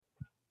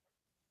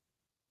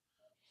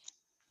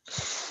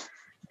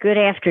Good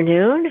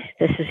afternoon.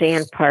 This is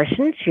Ann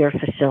Parsons, your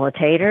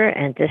facilitator,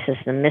 and this is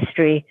the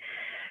mystery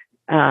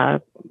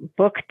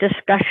book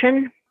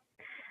discussion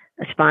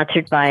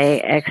sponsored by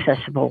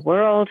Accessible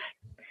World.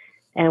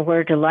 And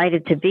we're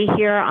delighted to be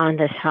here on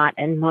this hot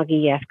and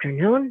muggy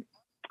afternoon.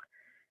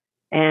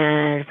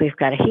 And we've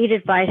got a heat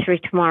advisory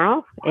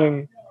tomorrow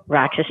in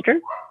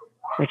Rochester,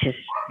 which is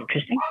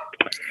interesting.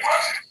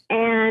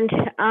 And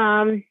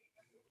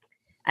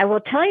I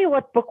will tell you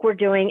what book we're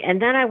doing, and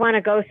then I want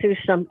to go through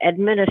some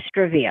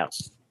administrivia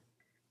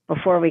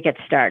before we get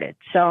started.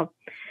 So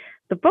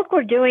the book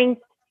we're doing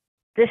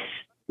this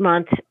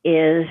month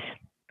is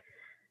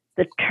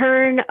The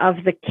Turn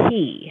of the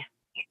Key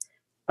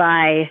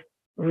by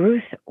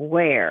Ruth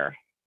Ware.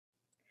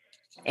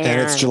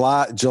 And it's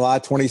July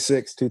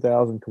 26,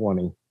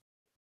 2020.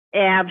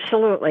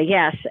 Absolutely,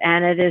 yes.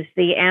 And it is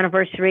the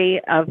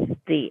anniversary of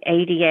the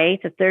ADA,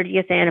 the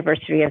 30th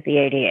anniversary of the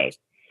ADA.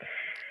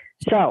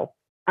 So,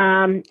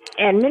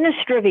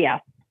 administrivia.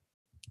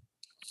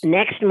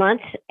 Next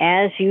month,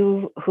 as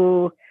you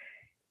who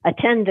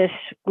attend this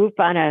group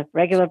on a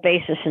regular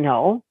basis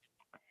know,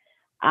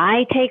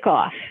 I take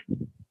off.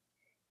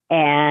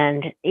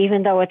 And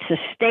even though it's a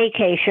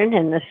staycation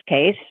in this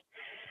case,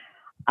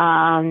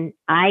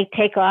 I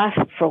take off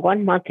for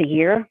 1 month a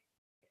year.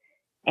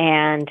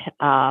 And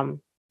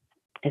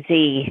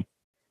the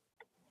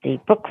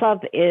book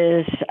club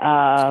is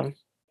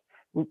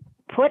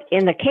put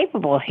in the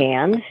capable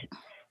hands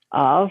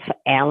of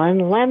Alan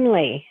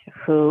Lemley,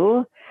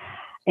 who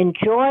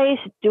enjoys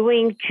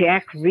doing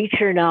Jack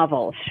Reacher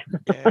novels.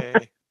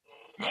 And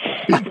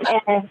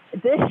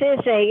this is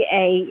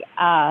a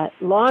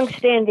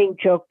long-standing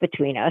joke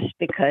between us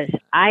because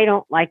I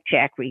don't like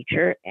Jack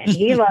Reacher and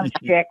he loves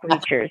Jack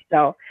Reacher.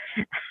 So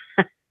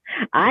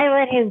I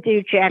let him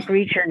do Jack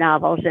Reacher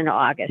novels in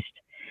August.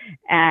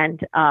 And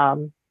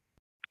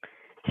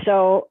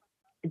so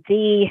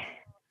the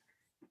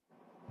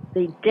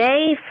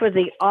day for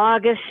the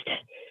August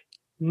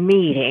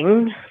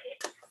meeting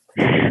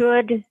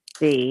should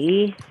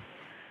be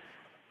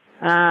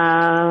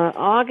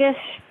August.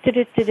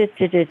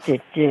 Let's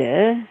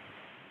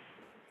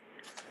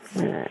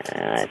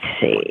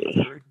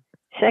see.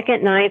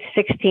 2nd, 9th,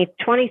 16th,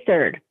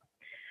 23rd.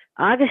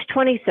 August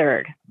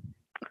 23rd.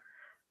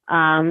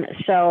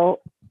 So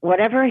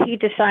whatever he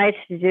decides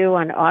to do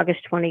on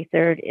August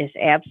 23rd is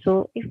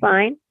absolutely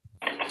fine.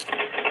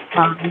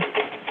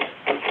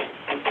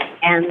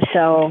 And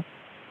so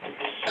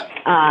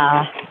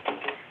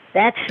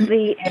that's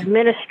the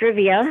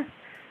administrivia.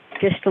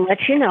 Just to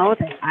let you know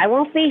that I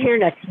won't be here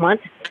next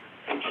month,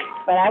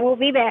 but I will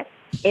be back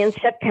in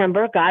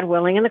September, God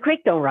willing, and the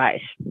creek don't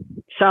rise.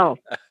 So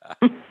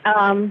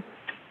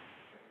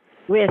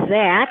with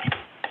that,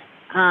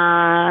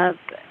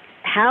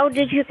 how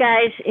did you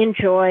guys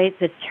enjoy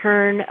The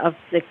Turn of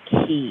the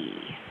Key?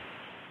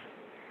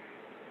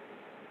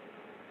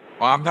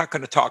 Well, I'm not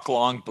going to talk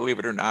long, believe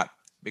it or not,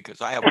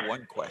 because I have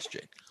one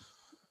question.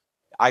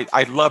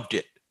 I loved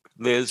it.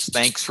 Liz,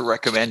 thanks for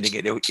recommending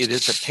it. It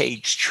is a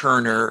page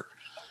churner,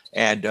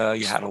 and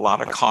you had a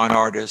lot of con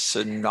artists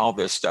and all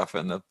this stuff,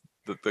 and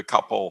the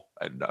couple,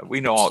 and we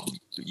know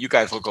you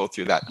guys will go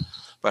through that.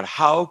 But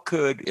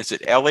is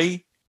it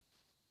Ellie?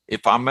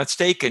 If I'm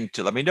mistaken,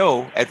 to let me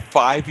know, at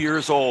 5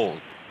 years old,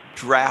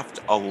 draft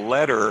a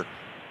letter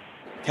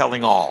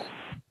telling all.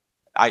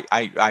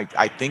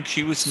 I think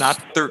she was not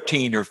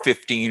 13 or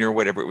 15 or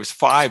whatever. It was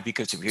 5,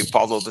 because if you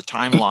follow the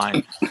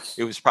timeline,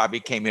 it was probably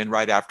came in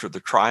right after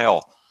the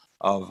trial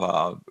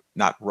of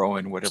not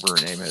Rowan, whatever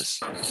her name is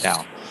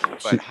now.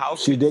 But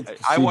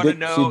I want to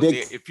know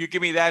if you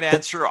give me that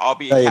answer, I'll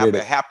be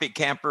a happy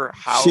camper.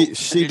 How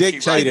she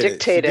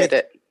dictated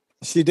it.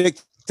 She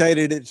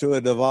dictated it to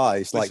a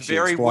device, like she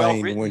very explained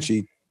well written. when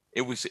she.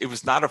 It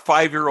was not a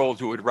 5-year-old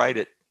who would write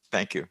it.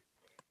 Thank you.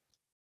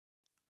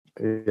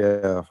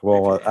 Yeah,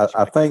 well,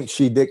 I think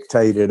she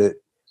dictated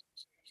it.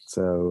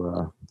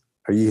 So,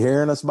 are you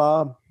hearing us,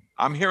 Bob?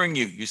 I'm hearing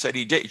you. You said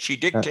she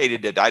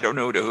dictated it. I don't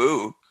know to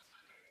who.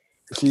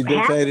 She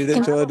dictated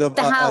it to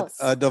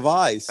a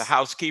device. The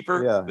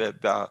housekeeper? Yeah.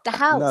 The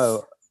house.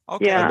 No.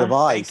 Okay. Yeah. A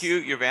device. Thank you.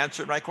 You've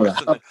answered my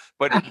question. Yeah.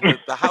 But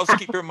the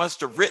housekeeper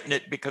must have written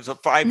it because a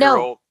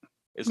 5-year-old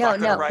is not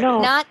going to write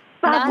it.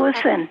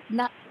 Listen.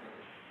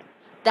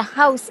 The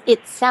house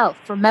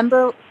itself.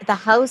 Remember, the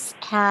house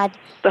had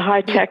the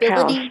high-tech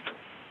house.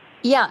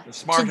 Yeah,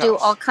 to do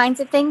all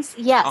kinds of things.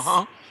 Yes.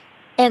 Uh-huh.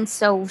 And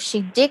so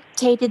she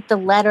dictated the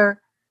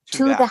letter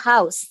to the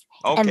house.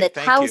 Okay, and the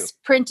house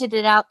printed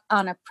it out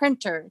on a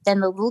printer.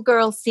 Then the little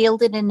girl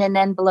sealed it in an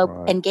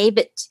envelope and gave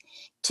it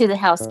to the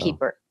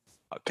housekeeper.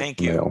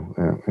 Thank you.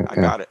 I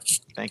got it.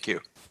 Thank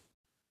you.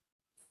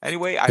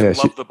 Anyway, I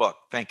love the book.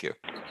 Thank you.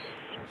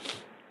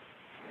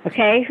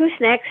 Okay, who's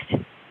next?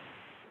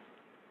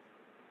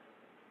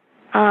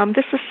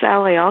 This is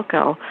Sally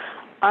Alco.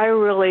 I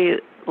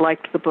really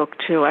liked the book,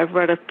 too. I've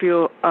read a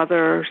few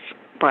others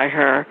by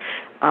her,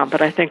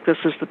 but I think this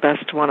is the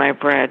best one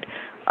I've read.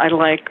 I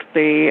like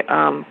the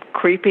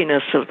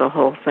creepiness of the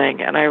whole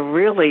thing, and I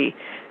really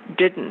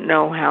didn't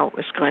know how it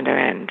was going to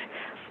end.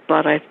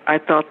 blood. I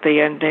thought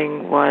the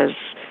ending was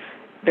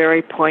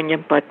very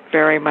poignant, but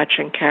very much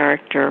in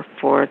character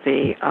for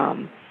the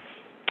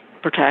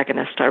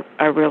protagonist.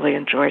 I really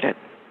enjoyed it.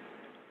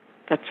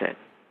 That's it.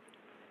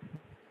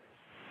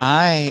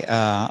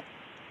 I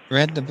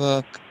read the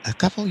book a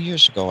couple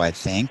years ago, I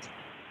think.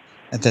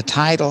 The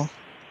title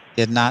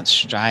did not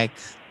strike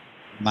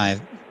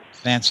my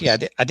fancy. I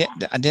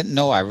didn't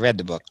know I read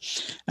the book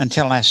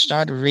until I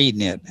started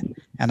reading it,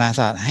 and I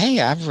thought,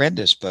 "Hey, I've read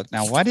this book.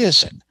 Now, what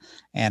is it?"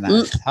 And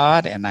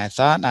I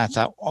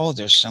thought, "Oh,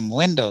 there's some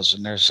windows,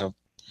 and there's a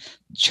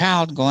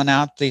child going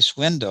out these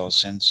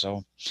windows." And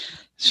so,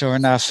 sure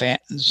enough,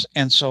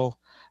 and so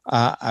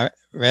I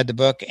read the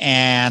book,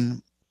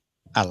 and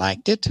I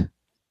liked it.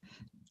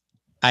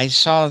 I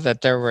saw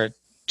that there were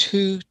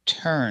two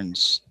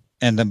turns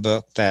in the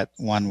book that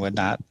one would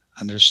not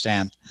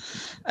understand.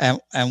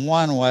 And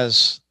one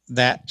was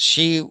that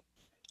she,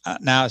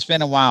 now it's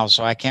been a while,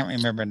 so I can't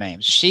remember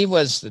names. She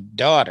was the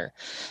daughter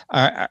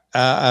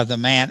of the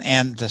man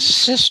and the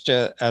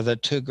sister of the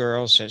two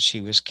girls that she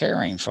was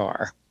caring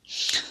for.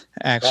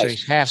 Actually,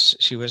 right.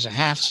 She was a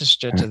half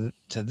sister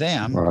to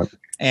them, right.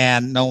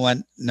 And no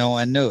one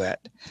knew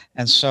it.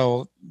 And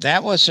so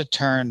that was a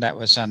turn that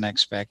was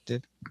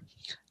unexpected.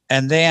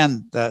 And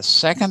then the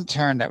second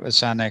turn that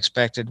was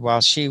unexpected,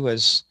 while she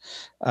was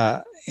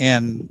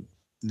in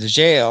the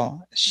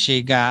jail,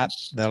 she got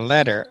the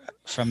letter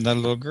from the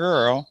little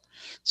girl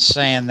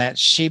saying that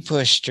she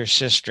pushed her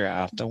sister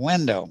out the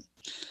window.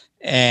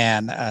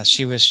 And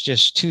she was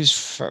just too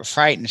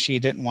frightened. She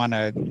didn't want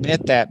to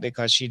admit that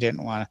because she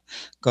didn't want to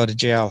go to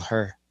jail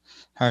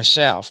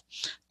herself.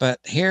 But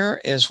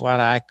here is what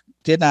I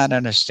did not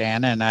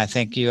understand, and I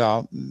think you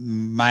all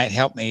might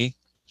help me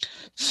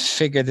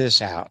figure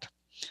this out.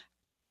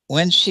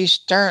 When she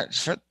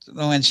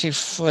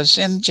was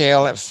in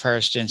jail at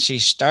first and she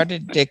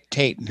started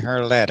dictating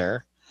her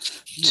letter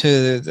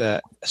to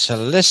the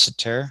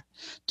solicitor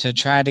to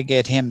try to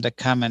get him to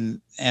come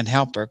and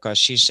help her because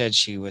she said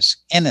she was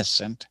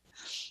innocent,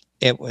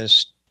 it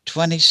was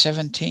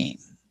 2017.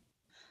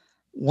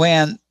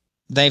 When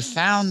they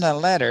found the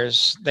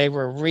letters, they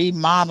were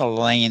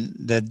remodeling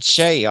the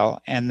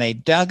jail and they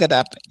dug it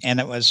up, and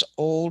it was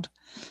old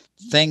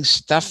things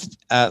stuffed,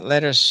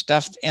 letters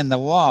stuffed in the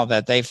wall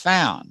that they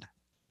found.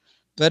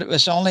 But it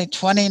was only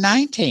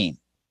 2019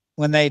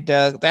 when they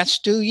dug. That's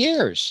 2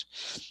 years.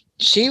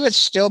 She would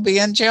still be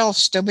in jail,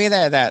 still be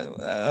there.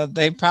 That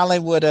they probably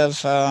would have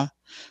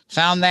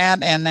found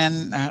that, and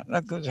then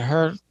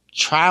her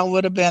trial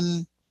would have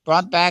been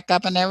brought back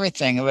up and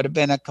everything. It would have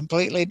been a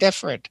completely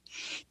different.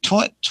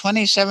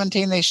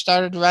 2017 they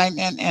started writing,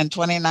 and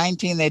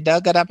 2019 they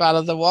dug it up out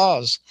of the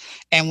walls.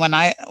 And when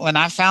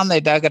I found they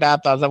dug it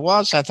up out of the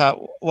walls, I thought,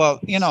 well,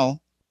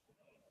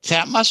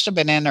 that must have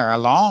been in there a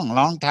long,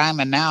 long time,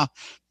 and now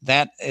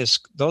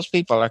those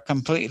people are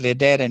completely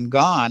dead and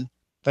gone.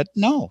 But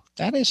no,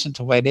 that isn't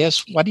the way it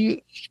is.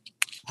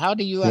 How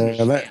do you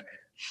understand?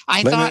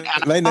 I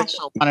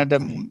also wanted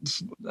to,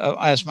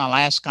 as my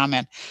last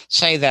comment,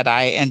 say that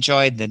I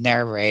enjoyed the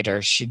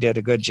narrator. She did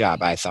a good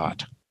job, I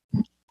thought.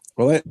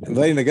 Well,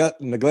 they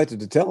neglected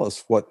to tell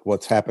us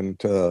what's happened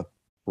to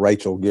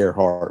Rachel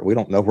Gerhardt. We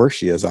don't know where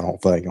she is, I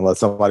don't think, unless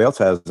somebody else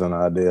has an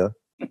idea.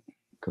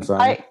 Because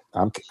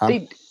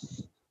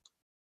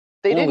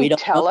they didn't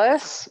tell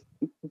us,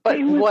 but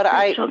what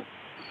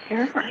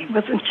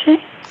wasn't she?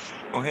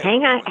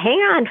 Hang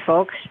on,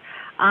 folks.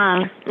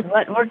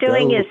 What we're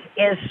doing is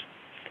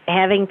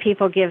having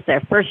people give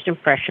their first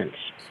impressions.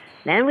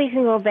 Then we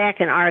can go back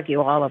and argue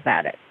all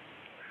about it.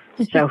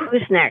 So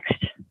who's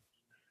next?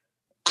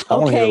 I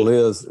want to hear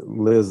Liz.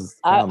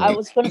 I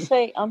was going to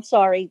say, I'm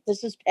sorry.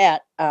 This is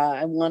Pat.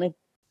 I want to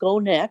go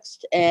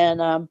next.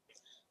 And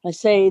I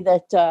say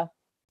that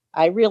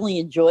I really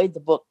enjoyed the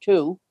book,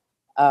 too.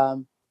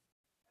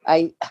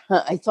 I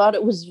thought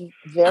it was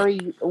very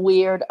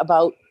weird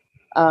about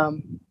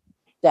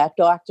that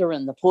doctor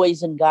and the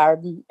poison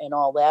garden and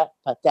all that.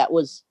 But that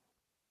was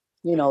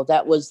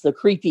the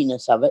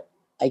creepiness of it,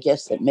 I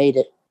guess, that made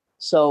it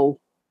so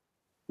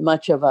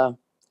much of a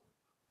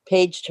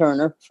page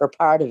turner for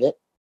part of it.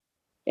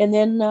 And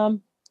then I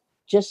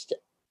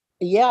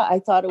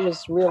thought it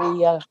was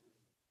really,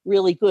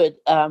 really good.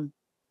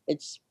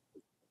 It's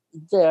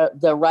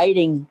the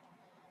writing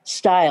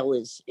style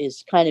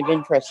is kind of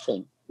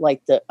interesting,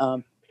 like the,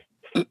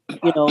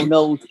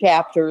 no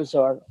chapters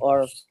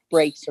or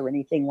breaks or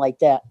anything like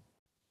that,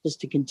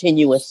 just a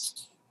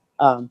continuous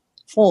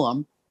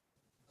form.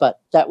 But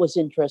that was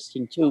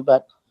interesting too.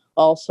 But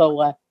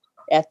also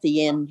at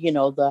the end,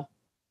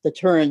 the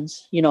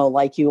turns,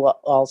 like you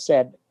all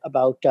said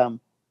about,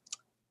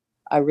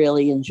 I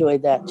really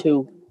enjoyed that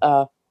too.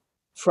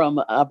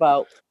 From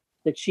about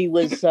that she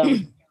was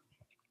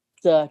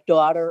the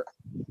daughter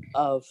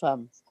of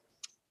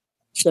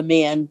the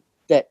man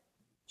that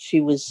she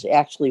was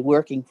actually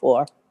working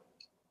for,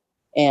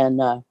 and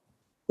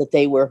that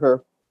they were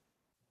her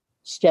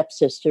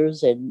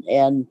stepsisters,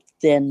 and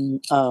then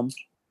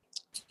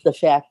the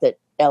fact that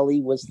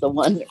Ellie was the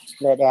one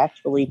that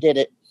actually did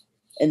it.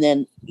 And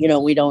then,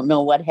 we don't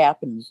know what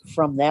happened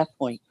from that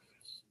point.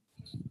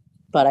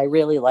 but I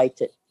really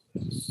liked it.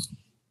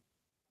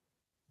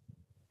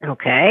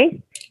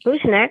 Okay.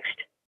 Who's next?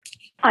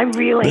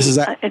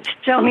 It's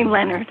Joni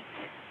Leonard.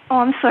 Oh,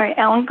 I'm sorry,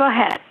 Ellen, go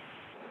ahead.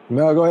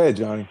 No, go ahead,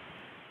 Johnny.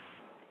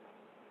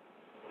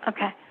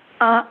 Okay.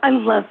 I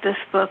love this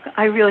book.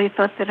 I really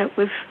thought that it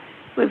was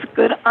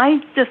good.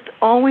 I just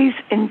always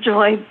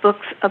enjoy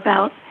books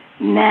about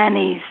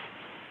nannies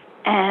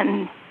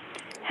and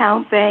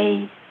how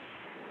they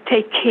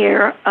take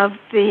care of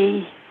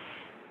the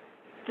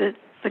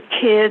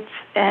kids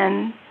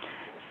and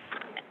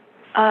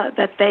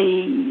that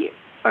they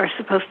are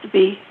supposed to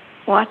be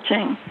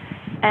watching.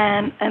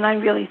 And I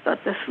really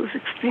thought this was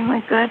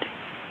extremely good.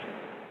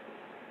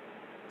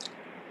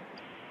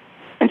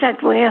 In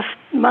fact, last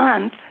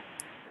month,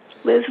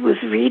 Liz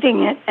was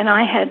reading it, and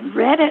I had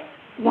read it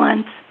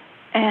once,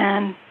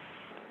 and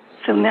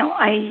so now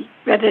I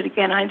read it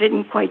again. I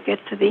didn't quite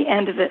get to the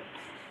end of it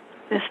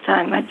this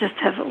time. I just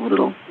have a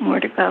little more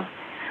to go.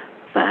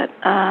 But,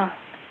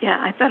 yeah,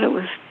 I thought it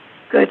was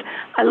good.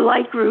 I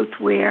like Ruth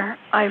Ware.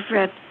 I've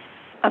read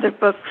other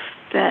books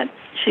that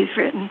she's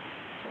written,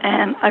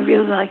 and I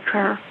really like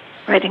her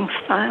writing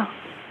style.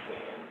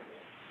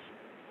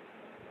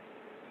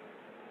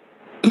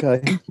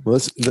 Okay, well,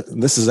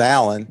 this is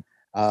Alan.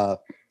 I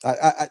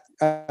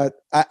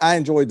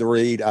enjoyed the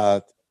read.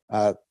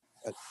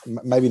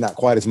 Maybe not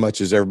quite as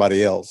much as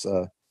everybody else.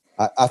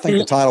 I think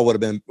the title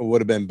would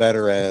have been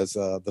better as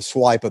the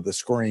swipe of the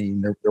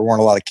screen. There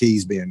weren't a lot of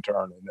keys being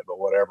turned in it, but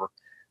whatever.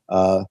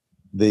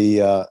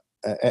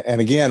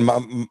 And again,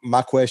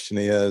 my question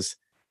is,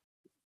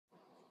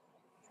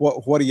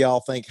 what do y'all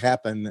think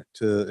happened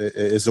to?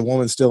 Is the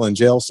woman still in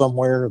jail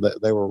somewhere?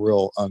 That they were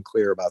real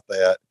unclear about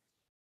that.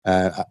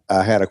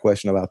 I had a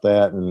question about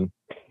that, and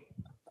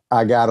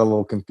I got a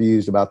little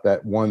confused about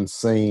that one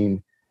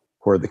scene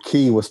where the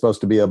key was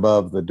supposed to be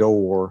above the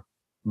door,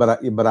 but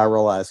I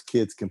realized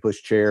kids can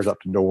push chairs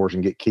up to doors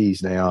and get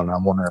keys down.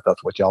 I'm wondering if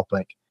that's what y'all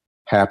think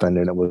happened,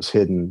 and it was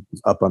hidden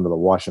up under the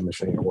washing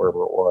machine or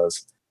wherever it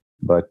was.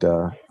 But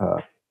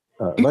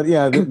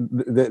yeah,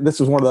 this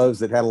was one of those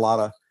that had a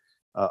lot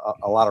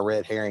of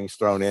red herrings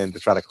thrown in to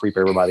try to creep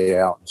everybody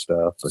out and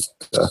stuff. But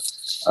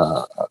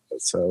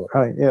so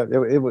yeah,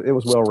 it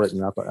was well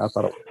written. I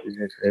thought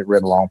it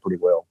read along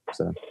pretty well.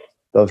 So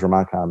those were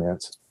my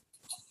comments.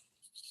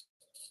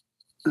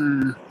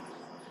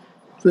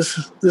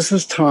 This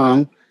is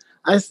Tom.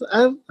 I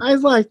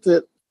liked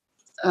it.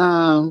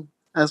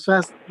 As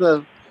fast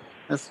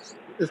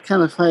it's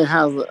kind of funny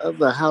how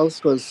the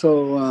house was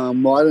so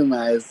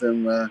modernized,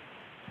 and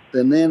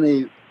the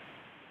nanny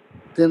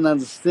didn't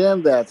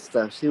understand that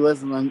stuff. She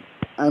wasn't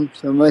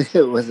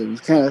unfamiliar with it.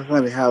 It's kind of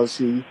funny how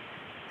she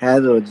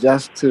had to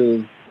adjust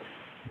to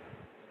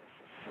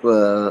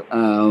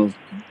the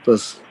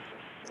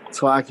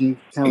talking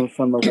coming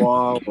from the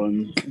wall,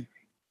 and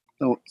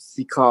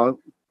she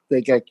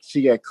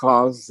got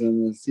calls,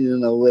 and she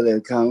didn't know where they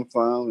were coming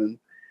from, and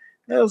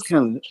that's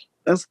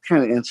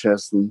kind of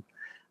interesting.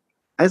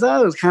 I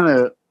thought it was kind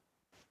of.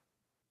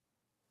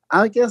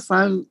 I guess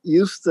I'm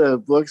used to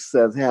books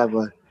that have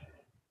a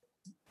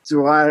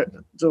draw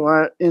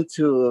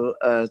into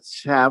a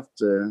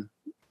chapter,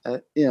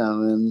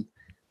 and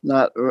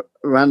not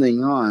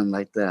running on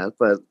like that.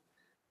 But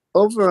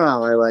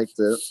overall, I liked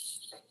it.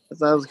 I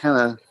thought it was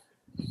kind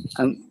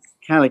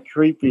of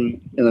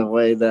creepy in a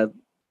way that,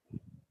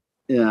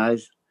 I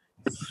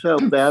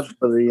felt bad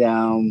for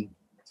the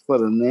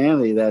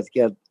nanny that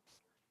got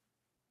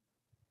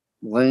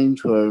blamed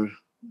for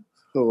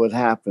what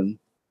happened.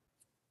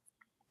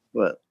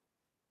 But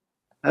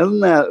other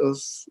than that, it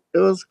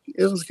was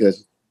good.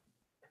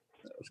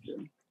 That was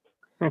good.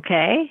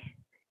 Okay.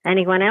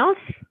 Anyone else?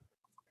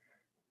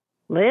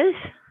 Liz?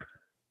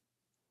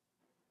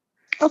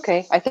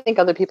 Okay, I think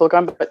other people are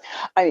gone, but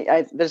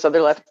I there's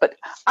other left. But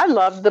I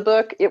loved the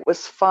book. It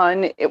was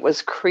fun. It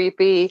was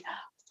creepy.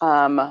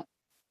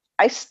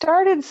 I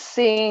started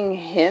seeing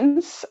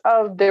hints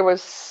of there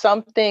was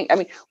something. I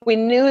mean, we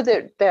knew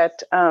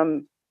that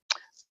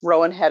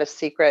Rowan had a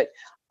secret.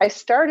 I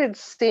started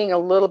seeing a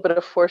little bit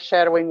of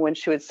foreshadowing when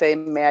she would say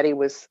Maddie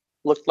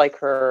looked like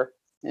her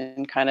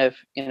and kind of,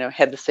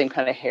 had the same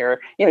kind of hair.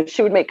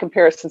 She would make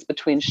comparisons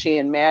between she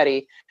and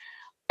Maddie.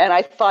 And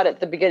I thought at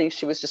the beginning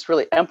she was just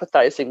really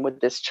empathizing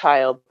with this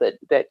child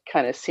that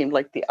kind of seemed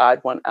like the odd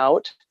one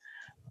out.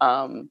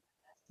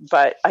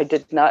 But I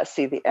did not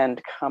see the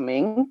end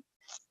coming.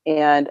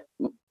 And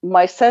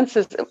my sense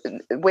is,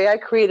 the way I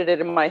created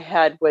it in my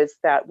head was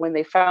that when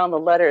they found the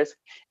letters,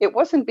 it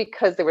wasn't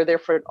because they were there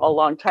for a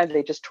long time.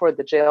 They just tore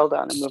the jail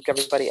down and moved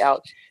everybody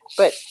out.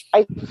 But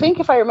I think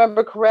if I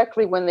remember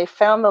correctly, when they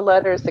found the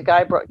letters, the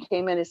guy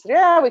came in and said,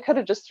 yeah, we could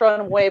have just thrown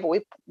them away,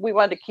 but we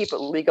wanted to keep it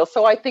legal.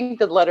 So I think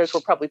the letters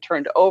were probably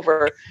turned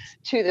over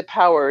to the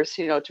powers,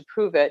 to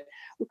prove it.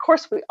 Of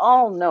course, we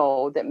all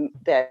know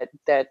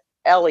that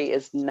Ellie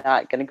is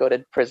not going to go to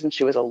prison.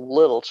 She was a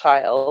little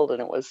child,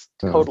 and it was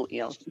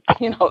totally,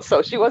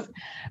 so she was,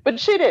 but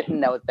she didn't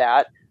know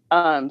that.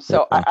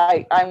 So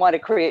I want to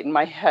create in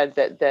my head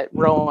that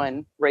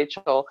Rowan,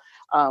 Rachel,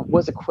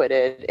 was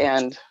acquitted,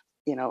 and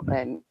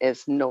and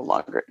is no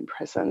longer in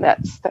prison.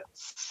 That's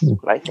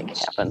what I think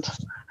happened.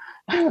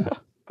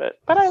 But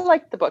I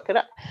liked the book, and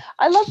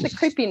I love the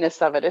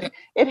creepiness of it.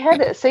 It had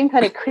the same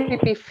kind of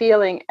creepy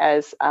feeling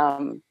as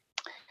the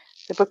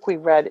book we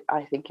read.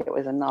 I think it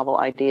was a Novel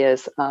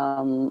Ideas,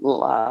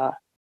 Lock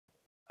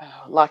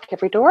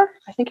Every Door,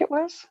 I think it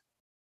was.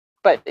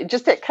 But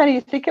just that kind of,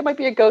 you think it might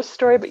be a ghost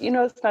story, but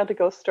it's not a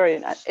ghost story.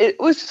 And it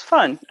was just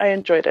fun. I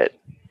enjoyed it.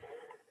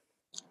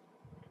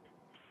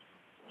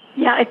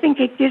 Yeah, I think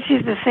it gives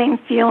you the same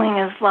feeling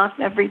as Lock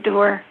Every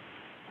Door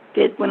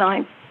did when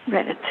I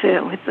read it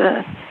too.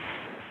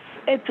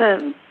 It's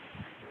a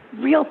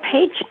real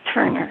page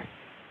turner.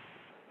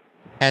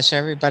 Has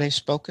everybody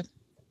spoken?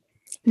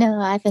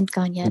 No, I haven't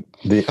gone yet.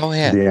 Go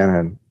ahead.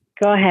 Deanna.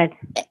 Go ahead.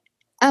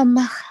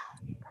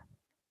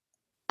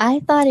 I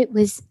thought it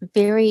was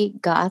very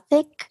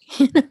gothic,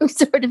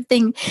 sort of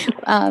thing.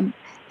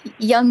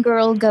 Young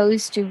girl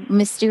goes to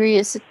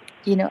mysterious,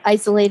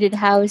 isolated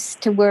house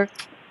to work,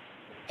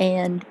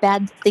 and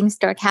bad things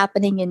start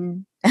happening,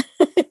 and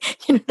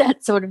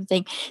that sort of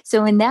thing.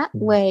 So in that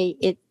way,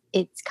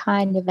 it's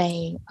kind of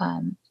a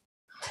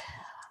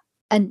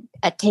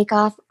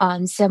takeoff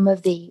on some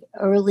of the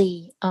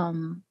early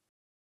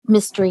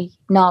mystery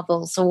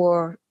novels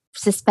or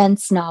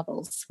suspense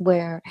novels,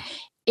 where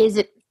is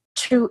it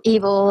true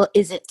evil?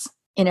 Is it,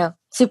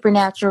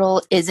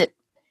 supernatural? Is it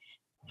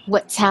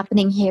what's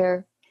happening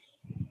here?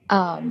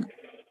 The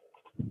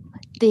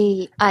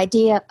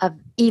idea of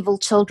evil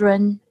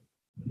children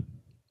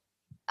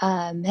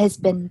has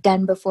been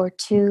done before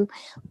too,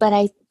 but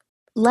I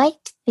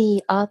liked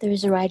the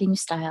author's writing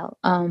style.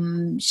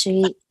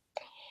 She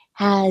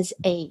has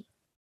a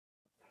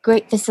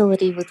great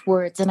facility with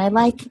words, and I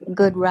like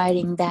good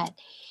writing that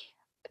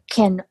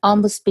can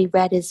almost be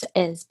read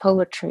as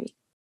poetry.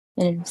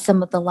 And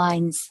some of the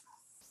lines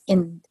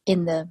in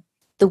the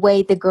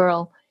way the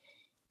girl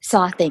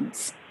saw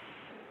things.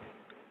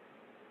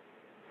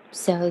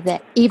 So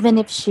that even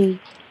if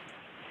she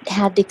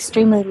had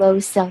extremely low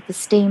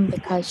self-esteem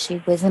because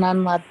she was an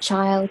unloved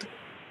child,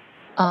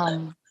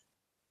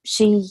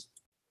 she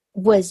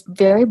was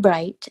very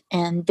bright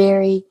and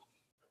very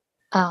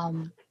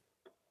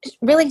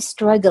really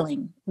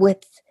struggling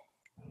with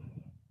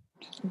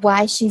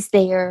why she's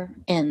there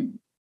and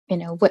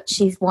what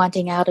she's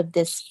wanting out of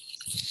this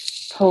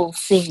whole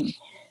scene.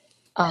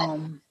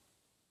 And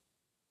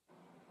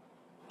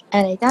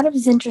I thought it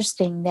was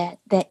interesting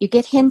that you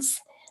get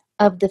hints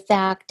of the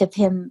fact of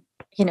him,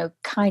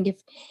 kind of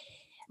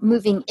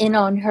moving in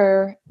on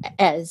her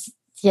as,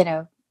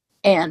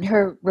 and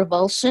her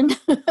revulsion.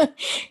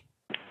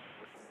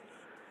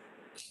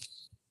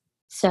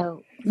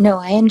 So, no,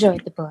 I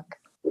enjoyed the book.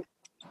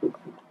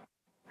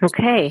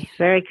 Okay,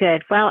 very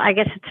good. Well, I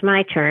guess it's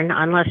my turn,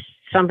 unless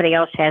somebody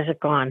else has it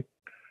gone.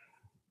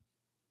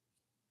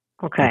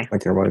 Okay. I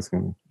think everybody's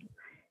going.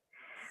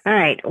 All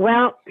right.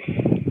 Well,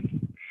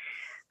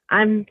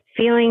 I'm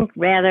feeling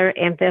rather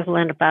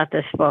ambivalent about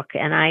this book,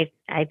 and I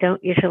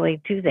don't usually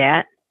do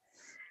that.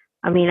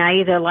 I mean,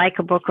 I either like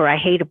a book or I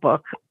hate a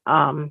book,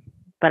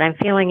 but I'm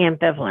feeling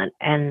ambivalent,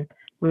 and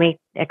let me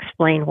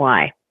explain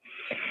why.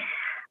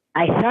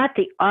 I thought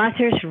the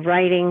author's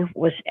writing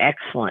was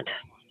excellent.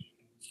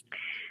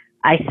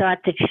 I thought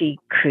that she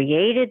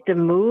created the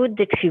mood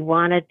that she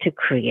wanted to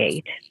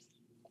create.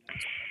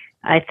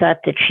 I thought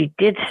that she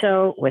did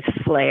so with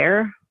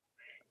flair,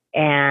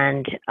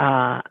 and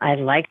I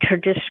liked her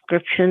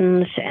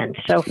descriptions and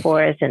so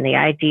forth, and the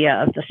idea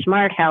of the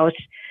smart house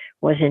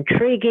was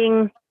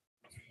intriguing.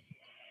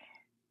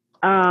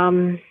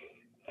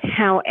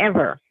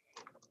 However,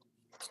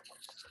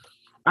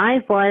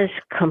 I was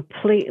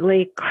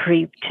completely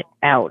creeped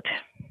out.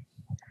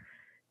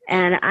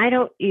 And I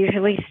don't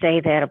usually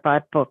say that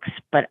about books,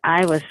 but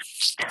I was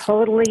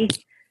totally,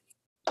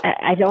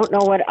 I don't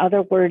know what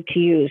other word to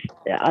use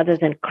other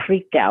than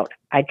creeped out.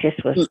 I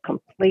just was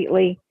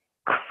completely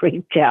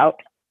creeped out.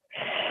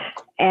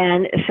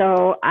 And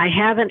so I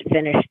haven't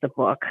finished the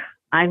book.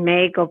 I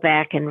may go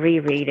back and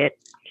reread it.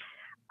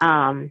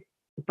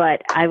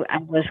 But I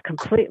was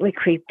completely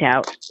creeped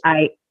out.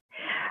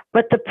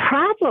 But the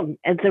problem,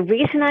 and the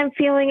reason I'm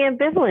feeling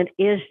ambivalent,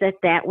 is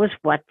that was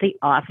what the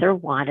author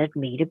wanted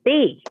me to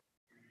be,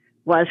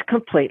 was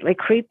completely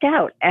creeped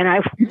out. And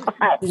I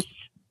was.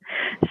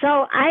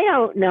 So I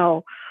don't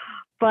know.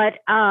 But,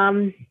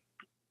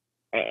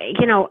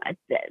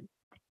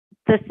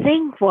 the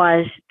thing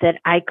was that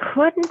I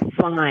couldn't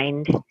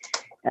find,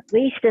 at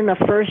least in the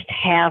first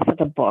half of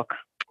the book,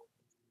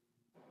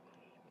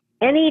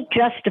 any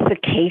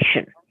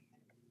justification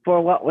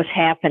for what was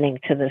happening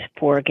to this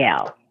poor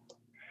gal.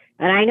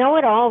 And I know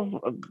it all,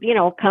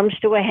 comes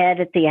to a head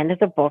at the end of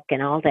the book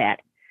and all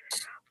that.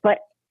 But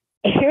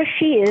here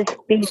she is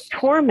being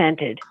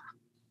tormented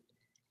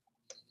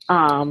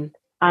on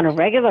a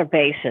regular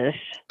basis.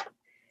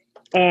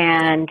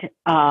 And,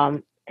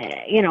 and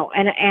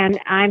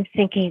I'm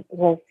thinking,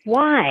 well,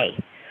 why?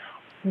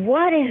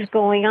 What is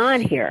going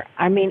on here?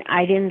 I mean,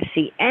 I didn't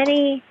see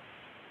any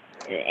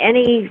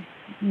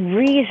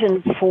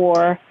reason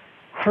for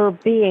her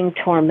being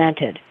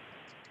tormented.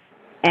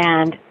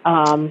 And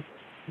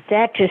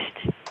that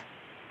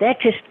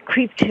just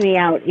creeped me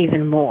out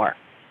even more.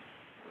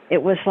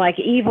 It was like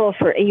evil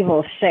for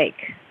evil's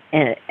sake,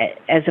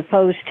 as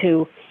opposed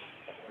to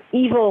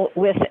evil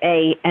with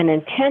an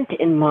intent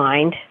in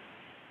mind.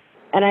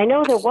 And I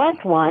know there was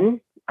one,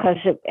 because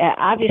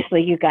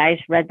obviously you guys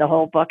read the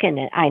whole book, and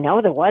I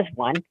know there was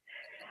one.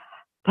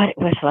 But it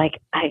was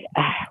like I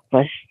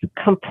was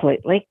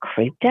completely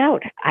creeped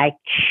out. I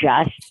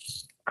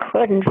just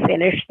couldn't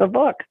finish the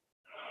book.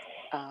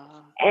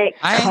 Call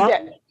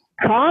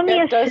me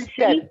a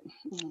sissy.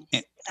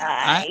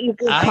 You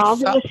can call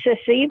me a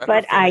sissy,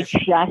 but I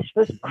just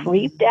was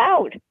creeped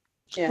out.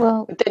 Yeah.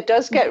 Well, it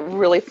does get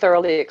really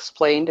thoroughly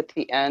explained at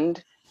the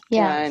end.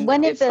 Yeah, and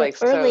one of it's the like,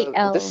 early so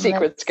elements. the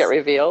secrets get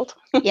revealed.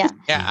 Yeah,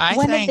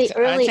 one of the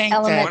early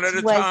elements one at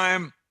a was.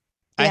 time.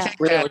 I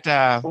think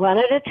that one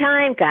at a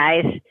time,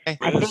 guys.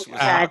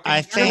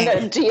 I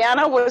think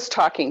Deanna was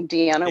talking.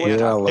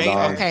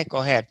 Okay, go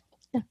ahead.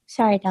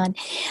 Sorry, Don.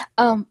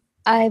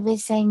 I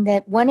was saying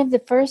that one of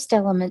the first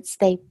elements,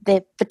 the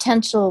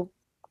potential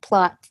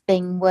plot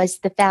thing, was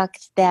the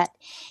fact that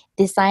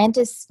the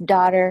scientist's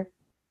daughter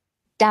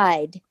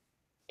died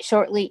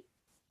shortly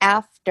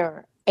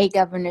after a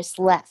governess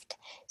left.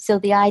 So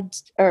the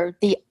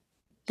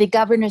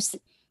governess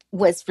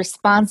was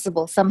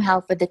responsible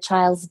somehow for the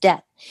child's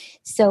death.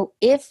 So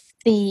if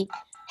the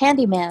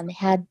handyman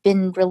had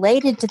been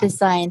related to the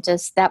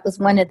scientist, that was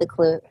one of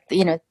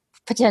the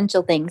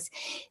potential things,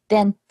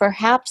 then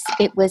perhaps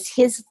it was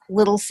his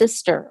little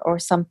sister or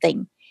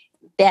something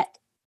that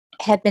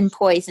had been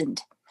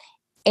poisoned.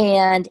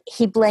 And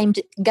he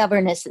blamed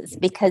governesses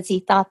because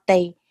he thought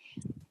they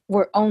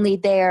were only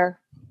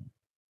there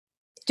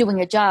doing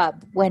a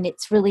job, when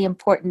it's really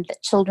important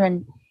that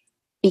children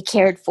be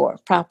cared for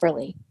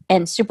properly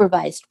and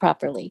supervised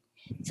properly.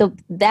 So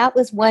that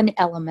was one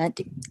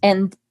element,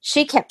 and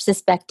she kept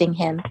suspecting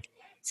him.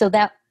 So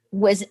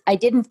I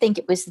didn't think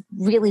it was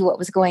really what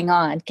was going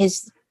on,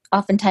 because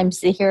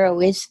oftentimes the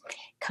hero is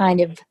kind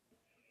of,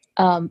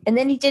 and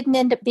then he didn't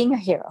end up being a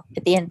hero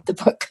at the end of the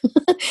book.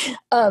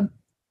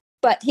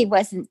 But he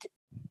wasn't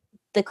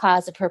the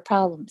cause of her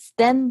problems.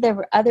 Then there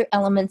were other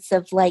elements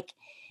of, like,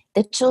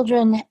 the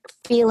children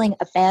feeling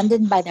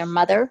abandoned by their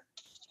mother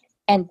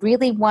and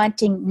really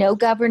wanting no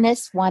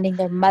governess, wanting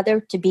their mother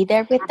to be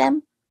there with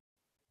them.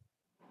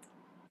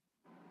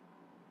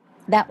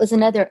 That was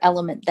another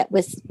element that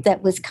was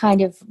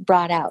kind of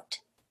brought out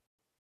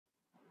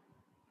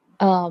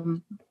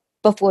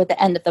before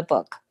the end of the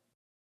book.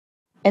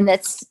 And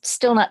that's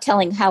still not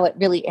telling how it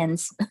really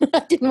ends.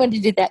 I didn't want to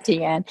do that to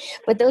you, Anne.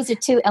 But those are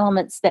two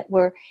elements that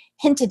were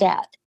hinted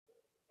at.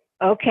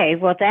 Okay,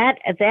 well, that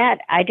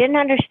I didn't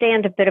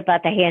understand a bit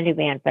about the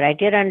handyman, but I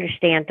did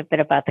understand a bit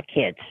about the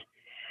kids.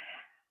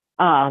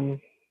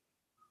 And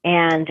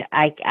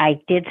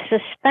I did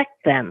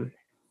suspect them.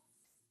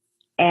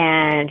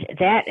 And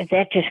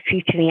that just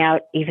creeped me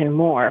out even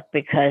more,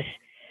 because,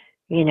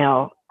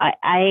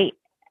 I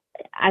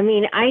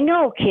mean, I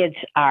know kids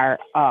are,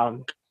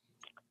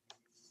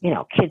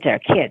 kids are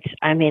kids.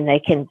 I mean, they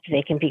can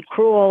be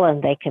cruel,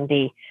 and they can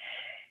be,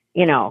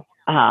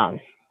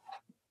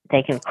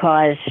 they can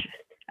cause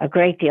a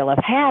great deal of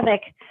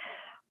havoc,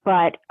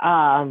 but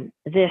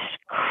this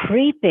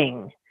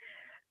creeping,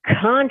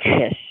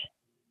 conscious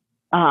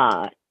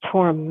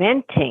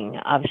tormenting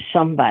of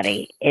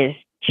somebody is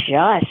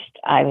just,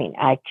 I mean,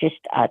 I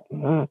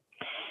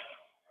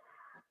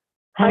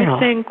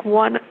think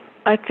one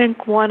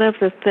of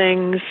the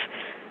things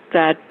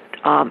that,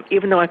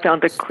 even though I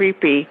found it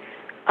creepy,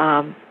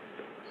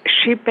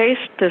 she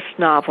based this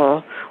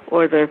novel,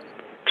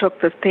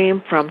 took the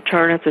theme from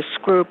Turn of the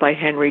Screw by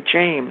Henry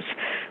James,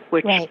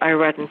 which I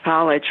read in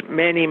college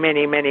many,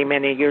 many, many,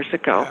 many years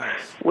ago,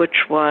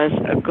 which was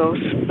a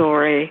ghost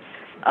story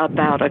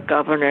about a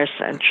governess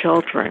and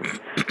children.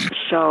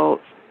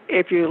 So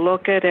if you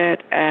look at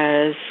it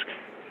as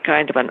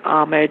kind of an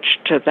homage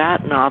to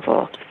that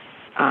novel,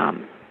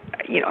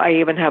 I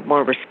even have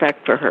more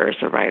respect for her as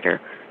a writer.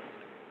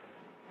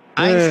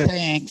 I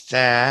think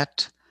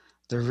that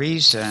the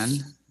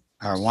reason,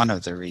 or one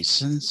of the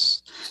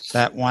reasons,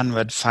 that one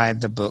would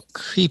find the book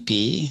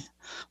creepy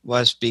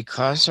was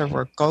because there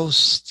were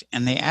ghosts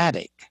in the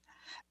attic,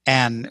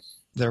 and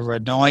there were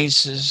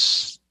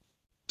noises,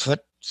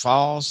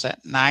 footfalls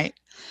at night,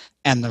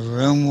 and the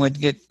room would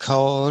get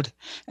cold,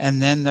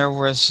 and then there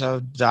was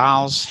a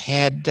doll's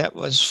head that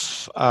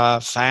was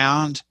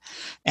found,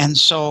 and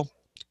so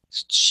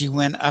she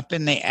went up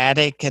in the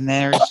attic, and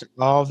there's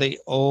all the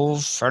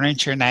old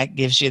furniture, and that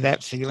gives you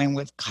that feeling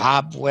with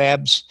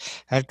cobwebs.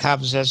 That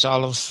cobwebs has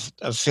all of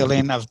a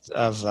feeling of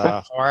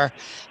horror.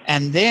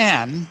 And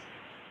then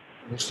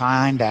we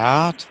find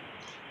out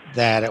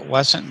that it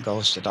wasn't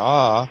ghost at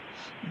all,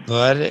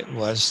 but it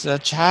was the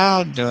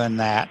child doing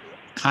that,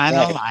 kind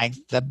of like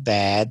the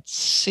bad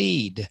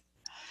seed.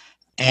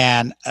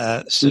 And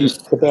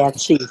the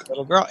bad seed,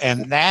 little girl,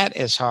 and that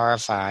is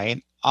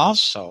horrifying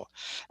also.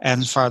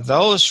 And for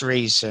those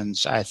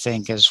reasons, I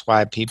think, is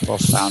why people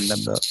found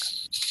the book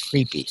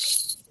creepy.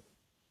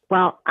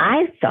 Well,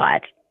 I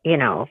thought,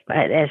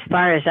 as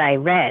far as I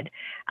read,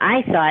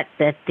 I thought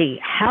that the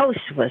house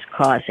was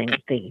causing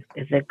the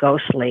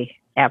ghostly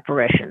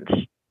apparitions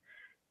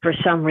for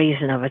some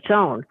reason of its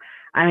own.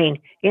 I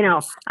mean,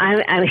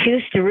 I was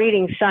used to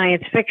reading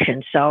science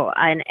fiction, so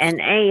an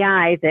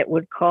AI that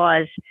would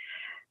cause,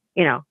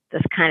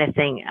 this kind of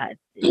thing,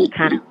 is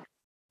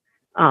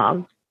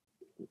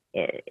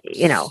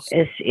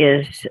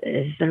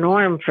the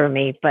norm for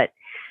me. But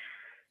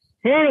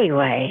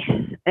anyway,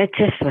 it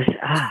just was.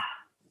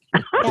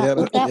 Yeah,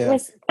 well,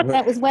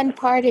 that was one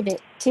part of it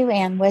too,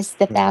 Anne, was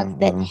the fact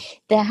that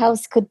the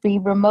house could be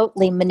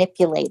remotely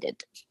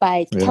manipulated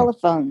by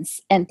telephones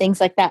and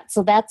things like that.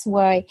 So that's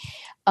why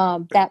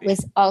that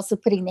was also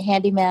putting the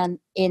handyman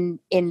in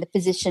the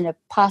position of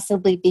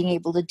possibly being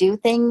able to do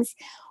things,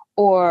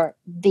 or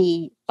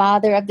the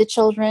father of the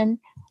children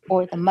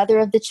or the mother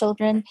of the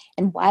children.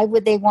 And why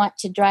would they want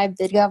to drive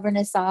the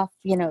governess off?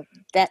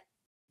 That.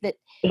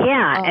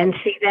 Yeah, and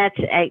see, that's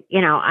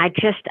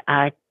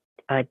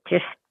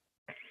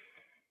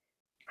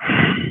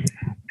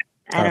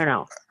I don't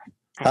know.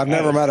 I've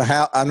never met a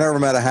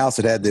house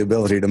that had the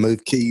ability to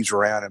move keys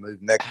around and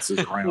move necklaces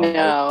around.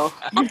 No.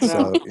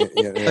 So,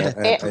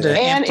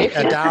 and if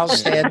a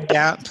doll's head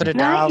down, put a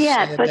Not doll's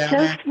yet, head but down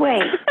just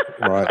wait.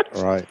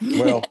 Right.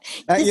 Well,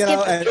 and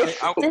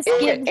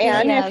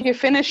if you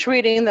finish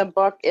reading the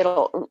book, it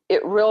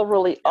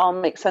really all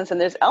makes sense.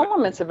 And there's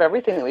elements of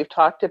everything that we've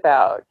talked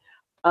about.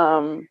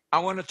 I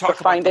want to talk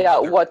to find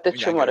about out what the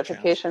true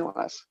motivation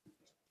was.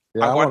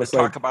 Yeah, I want to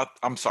talk about.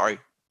 I'm sorry,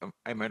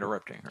 I'm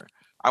interrupting her.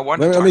 I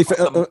want to let me finish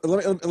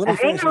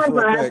Hang this real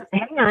quick.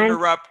 Hang on.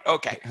 Interrupt.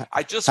 Okay,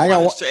 I just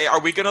want to say, are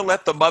we going to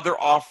let the mother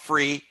off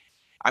free?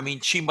 I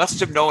mean, she must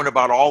have known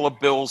about all of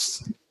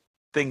Bill's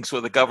things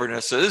with the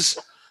governesses,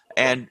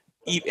 and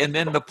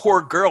then the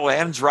poor girl,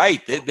 Anne's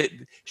right.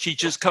 She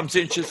just comes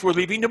in. She says, "We're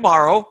leaving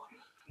tomorrow."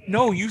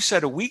 No, you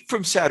said a week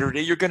from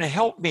Saturday. You're going to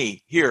help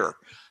me here.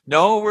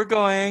 No, we're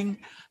going.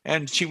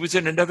 And she was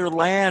in another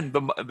land.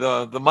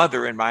 The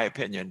mother, in my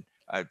opinion,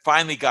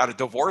 finally got a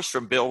divorce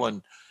from Bill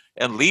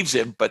and leaves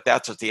him. But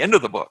that's at the end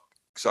of the book.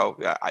 So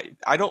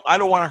I don't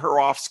want her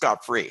off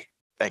scot-free.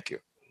 Thank you.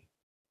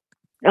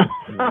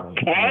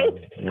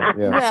 Okay.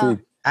 Yeah.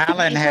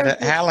 Alan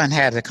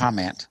had a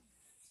comment.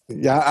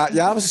 Yeah.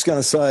 I was just going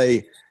to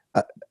say,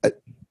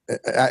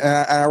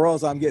 I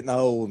realize I'm getting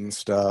old and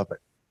stuff.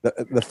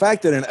 The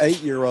fact that an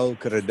 8-year-old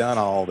could have done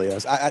all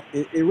this,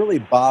 it really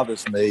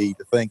bothers me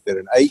to think that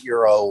an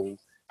 8-year-old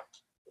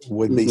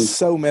would be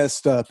so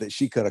messed up that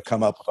she could have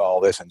come up with all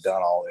this and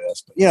done all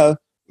this.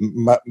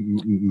 But,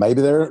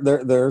 maybe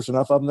there's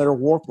enough of them that are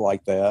warped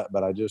like that.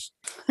 But I just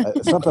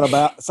something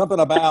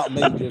about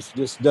me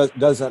just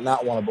doesn't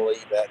not want to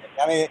believe that.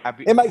 I mean,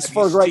 it makes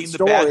for a great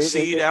story. The Bad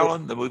Seed,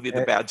 Alan, the movie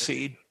The Bad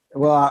Seed.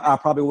 Well, I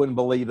probably wouldn't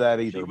believe that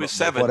either. She was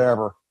 7.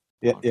 Whatever.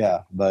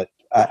 Yeah, but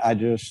I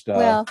just.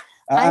 Well,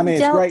 I mean,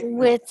 dealt it's great.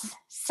 with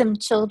some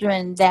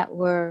children that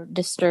were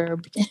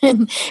disturbed,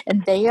 and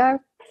they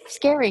are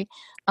scary.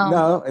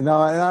 No, and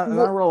I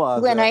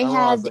realize when that. I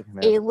had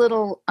a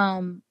little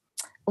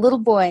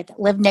boy that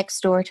lived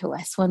next door to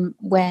us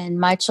when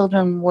my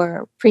children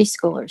were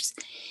preschoolers.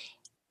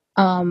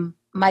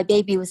 My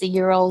baby was 1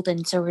 year old,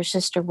 and so her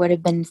sister would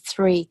have been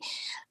 3.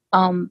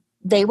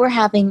 They were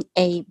having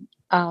a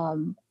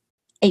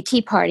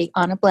tea party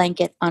on a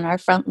blanket on our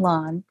front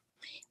lawn,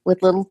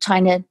 with little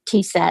China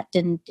tea set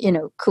and,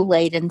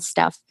 Kool-Aid and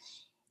stuff.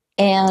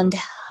 And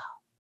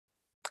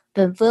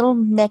the little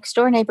next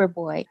door neighbor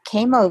boy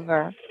came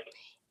over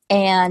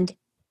and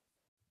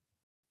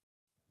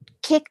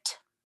kicked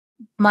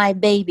my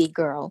baby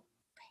girl.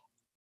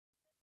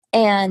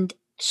 And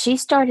she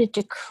started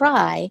to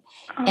cry,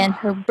 and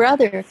her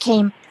brother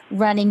came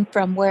running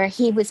from where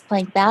he was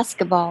playing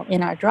basketball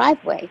in our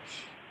driveway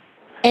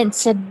and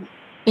said,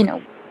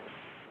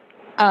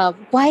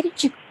 why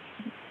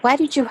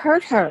did you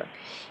hurt her?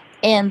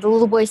 And the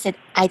little boy said,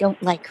 I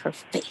don't like her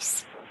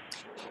face.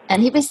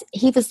 And he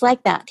was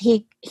like that.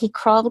 He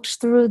crawled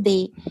through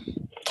the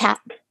cat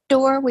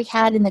door we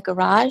had in the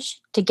garage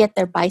to get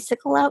their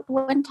bicycle out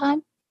one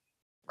time.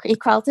 He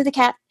crawled through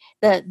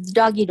the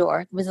doggy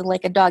door. It was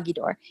like a doggy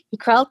door. He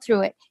crawled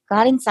through it,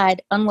 got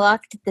inside,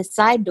 unlocked the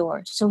side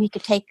door so he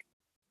could take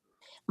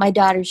my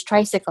daughter's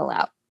tricycle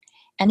out.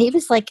 And he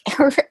was like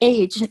her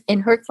age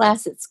in her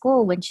class at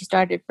school when she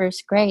started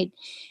first grade.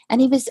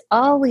 And he was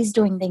always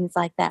doing things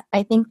like that.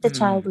 I think the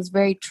child was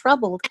very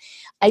troubled.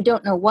 I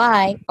don't know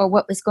why or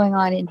what was going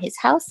on in his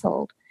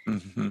household.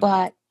 Mm-hmm.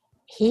 But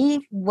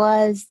he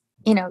was,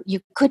 you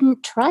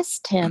couldn't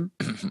trust him.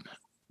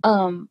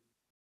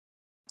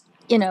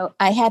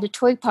 I had a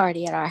toy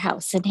party at our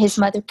house, and his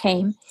mother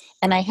came,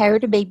 and I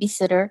hired a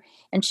babysitter,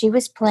 and she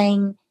was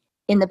playing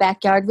in the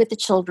backyard with the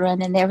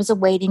children, and there was a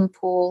wading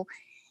pool.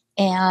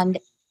 And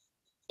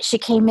she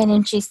came in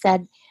and she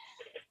said,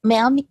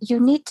 "Ma'am, you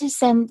need to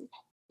send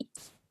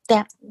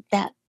that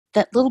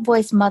little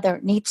boy's mother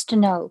needs to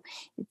know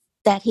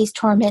that he's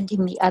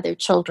tormenting the other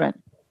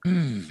children."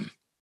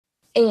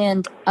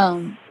 And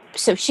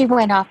so she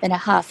went off in a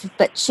huff,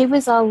 but she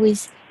was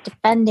always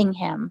defending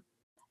him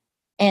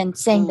and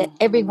saying that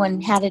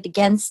everyone had it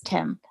against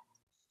him.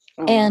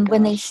 And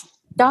when they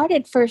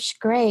started first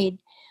grade,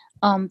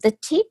 the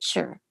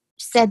teacher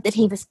said that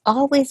he was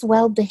always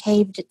well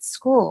behaved at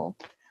school.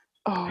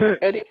 Oh,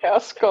 Eddie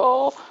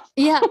Haskell.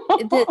 Yeah,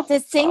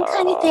 the same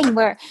kind of thing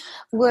where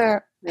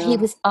he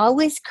was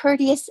always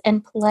courteous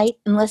and polite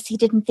unless he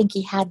didn't think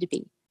he had to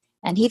be.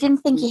 And he didn't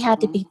think he had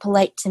to be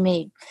polite to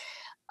me.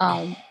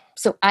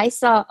 So I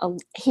saw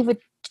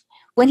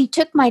when he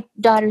took my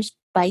daughter's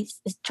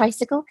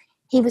tricycle,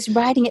 he was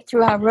riding it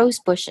through our rose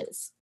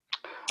bushes.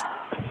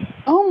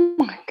 Oh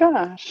my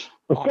gosh.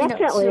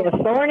 Definitely a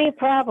thorny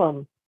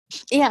problem.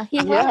 Yeah,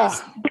 he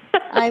was.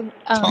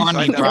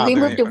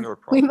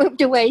 We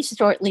moved away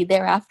shortly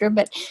thereafter,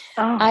 but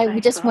I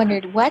just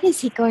wondered, what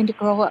is he going to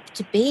grow up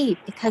to be?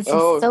 Because he's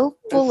so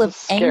full of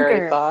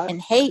anger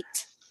and hate,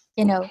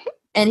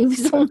 and he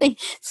was only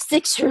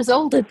 6 years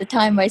old at the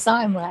time I saw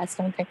him last.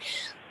 I'm like,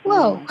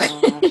 whoa.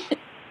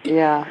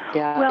 Yeah.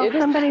 Well,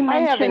 somebody mentioned I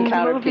have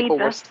encountered the movie people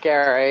were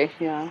scary.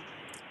 Yeah.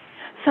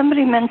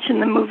 Somebody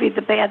mentioned the movie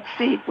The Bad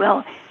Seed.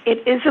 Well,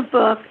 it is a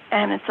book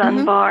and it's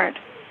unbarred.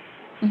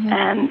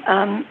 And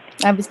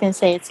I was going to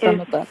say it's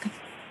from a book.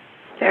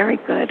 Very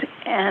good.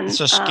 And it's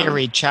a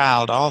scary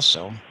child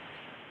also.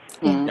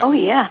 Oh,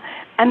 yeah.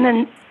 And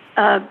then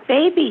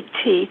Baby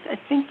Teeth, I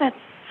think that's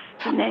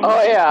the name.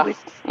 Oh, yeah.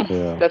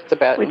 That's the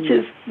bad. Which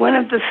is one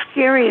of the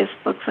scariest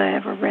books I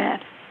ever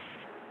read.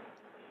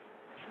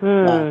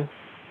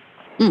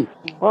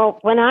 Well,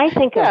 when I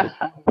think of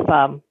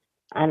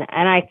and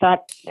I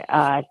thought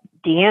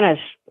Deanna's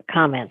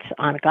comments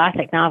on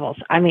Gothic novels,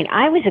 I mean,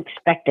 I was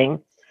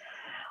expecting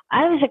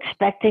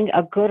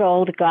a good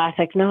old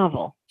Gothic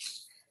novel,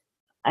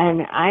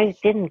 and I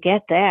didn't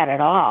get that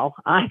at all.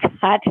 I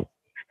thought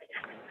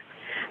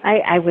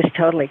I was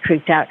totally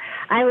creeped out.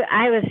 I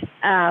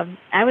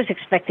was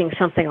expecting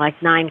something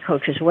like Nine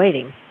Coaches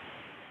Waiting.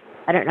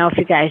 I don't know if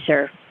you guys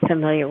are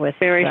familiar with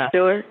Mary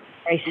Stewart.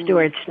 Mary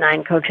Stewart's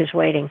Nine Coaches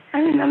Waiting. I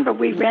remember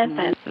we read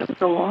that. It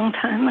was a long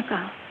time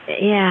ago.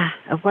 Yeah,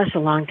 it was a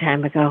long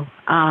time ago.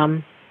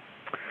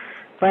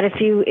 But if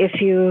you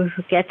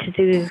get to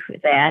do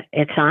that,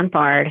 it's on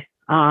Bard,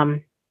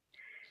 and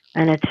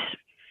it's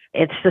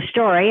the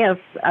story of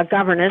a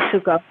governess who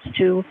goes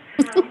to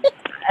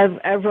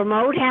a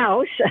remote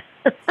house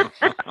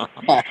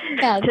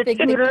to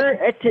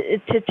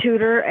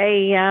tutor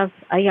a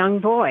young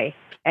boy,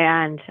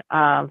 and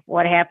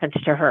what happens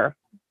to her.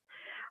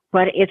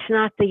 But it's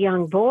not the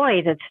young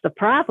boy that's the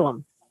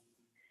problem.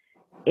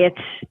 It's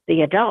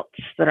the adults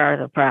that are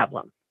the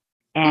problem.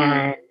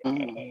 And,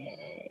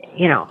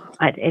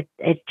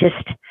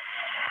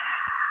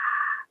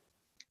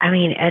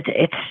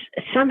 it's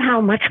somehow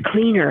much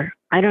cleaner.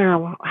 I don't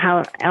know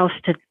how else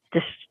to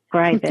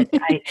describe it.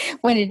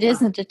 When it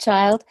isn't a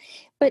child,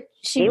 but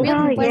she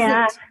really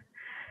wasn't.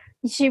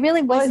 She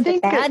really wasn't a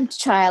bad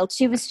child.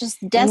 She was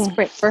just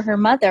desperate for her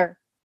mother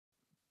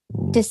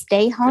to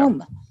stay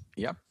home.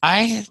 Yep.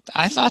 I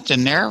thought the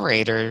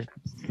narrator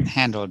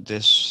handled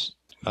this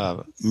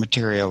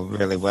material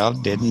really well,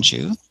 didn't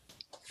you?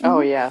 Oh,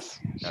 yes.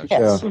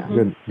 Yeah,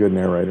 good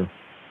narrator.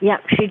 Yeah,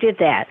 she did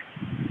that.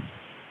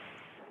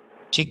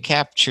 She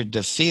captured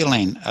the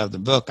feeling of the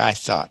book, I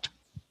thought.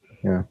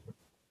 Yeah.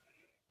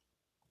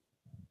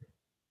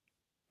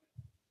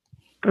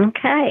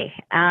 Okay.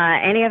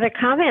 Any other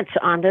comments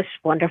on this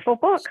wonderful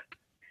book?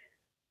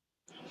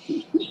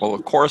 Well,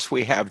 of course,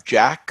 we have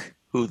Jack,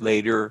 who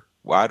later,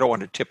 I don't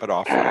want to tip it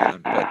off for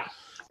him, but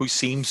who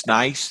seems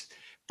nice,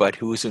 but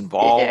who's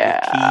involved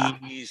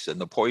with Keys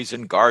and the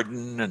Poison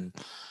Garden, and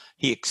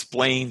he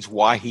explains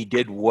why he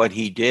did what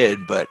he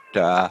did, but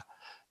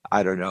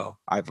I don't know.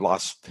 I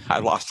lost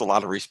a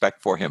lot of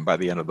respect for him by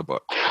the end of the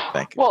book.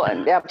 Thank you. Well,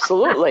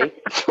 absolutely.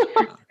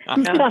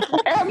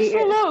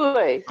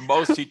 Absolutely. The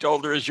most he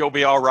told her is "You'll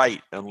be all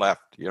right," and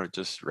left.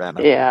 Just ran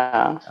out.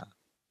 Yeah.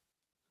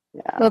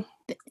 Well,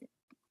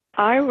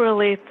 I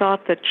really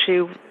thought that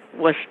she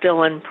was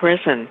still in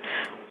prison.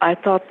 I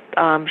thought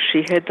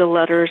she hid the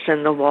letters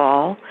in the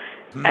wall,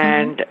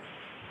 and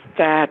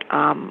that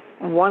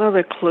one of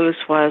the clues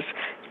was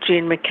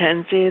Jean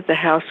McKenzie, the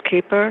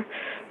housekeeper,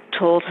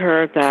 told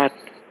her that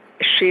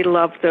she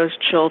loved those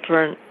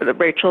children, that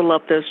Rachel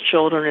loved those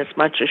children as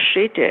much as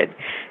she did.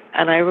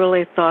 And I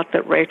really thought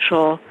that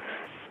Rachel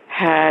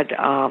had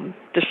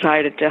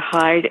decided to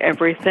hide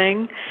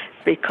everything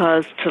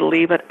because to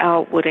leave it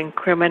out would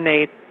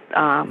incriminate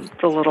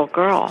the little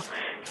girl.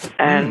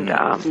 And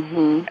I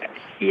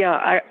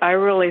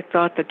really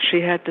thought that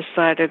she had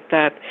decided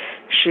that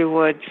she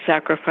would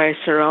sacrifice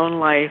her own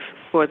life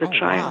for the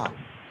child. Wow.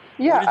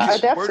 Yeah,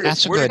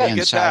 that's a good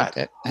insight.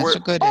 That's a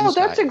good insight.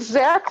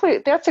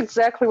 That's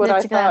exactly what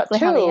I thought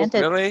too.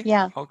 Really?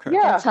 Yeah. Okay.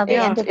 Yeah, that's how they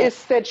ended it.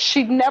 It's that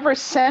she never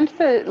sent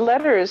the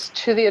letters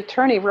to the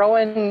attorney.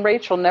 Rowan and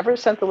Rachel never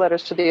sent the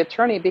letters to the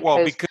attorney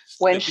because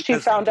when she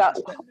found out.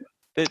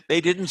 They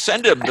didn't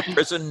send him to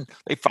prison.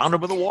 They found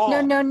him in the wall.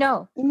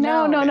 No.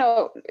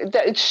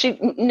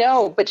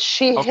 But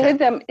she hid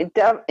them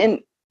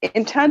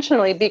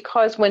intentionally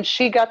because when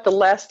she got the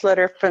last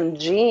letter from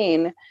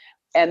Jean,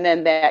 and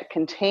then that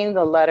contained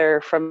the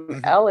letter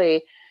from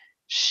Ellie,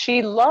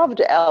 she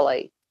loved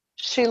Ellie.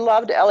 she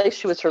loved Ellie.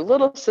 She was her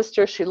little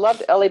sister. She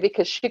loved Ellie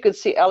because she could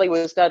see Ellie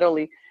was not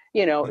only,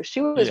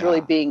 she was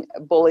really being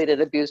bullied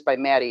and abused by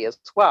Maddie as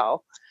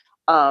well.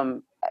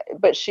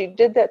 But she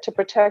did that to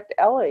protect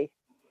Ellie.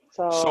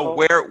 So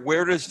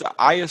where does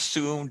I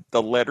assume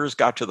the letters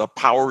got to the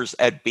powers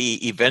that be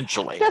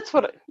eventually? That's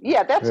what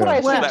I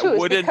assumed too.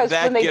 Wouldn't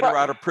that get her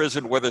out of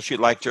prison whether she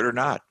liked it or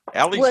not?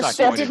 Ellie's not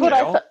going to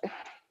jail.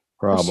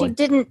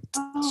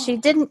 She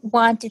didn't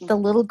want the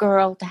little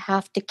girl to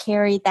have to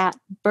carry that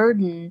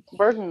burden,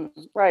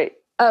 right,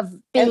 of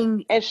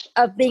being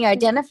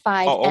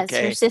identified as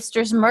her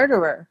sister's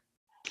murderer.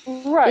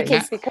 Right,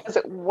 because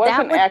it was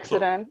an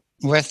accident.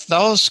 With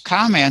those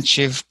comments,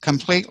 you've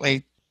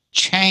completely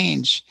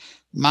changed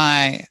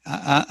my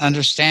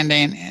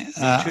understanding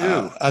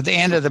of the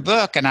end of the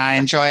book, and I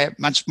enjoy it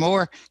much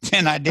more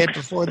than I did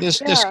before this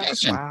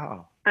discussion.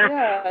 Wow.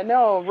 Yeah,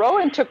 no,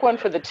 Rowan took one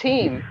for the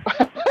team.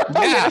 Took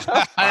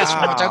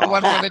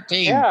one for the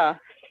team. Yeah.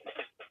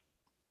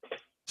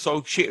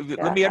 So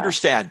let me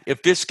understand.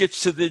 If this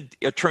gets to the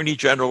attorney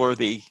general or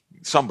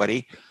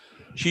somebody,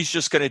 she's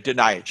just going to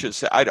deny it. She'll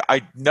say, "I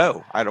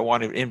don't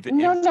want to." No.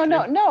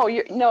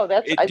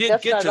 It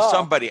did get to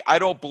somebody. I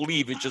don't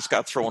believe it just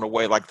got thrown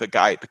away like the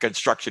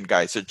construction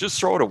guy said, "Just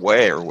throw it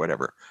away" or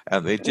whatever.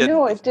 And they didn't.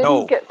 No, it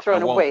didn't get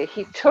thrown away.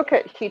 He took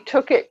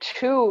it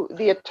to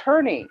the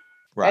attorney.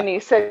 Right. And he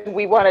said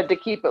we wanted to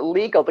keep it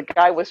legal. The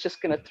guy was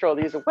just going to throw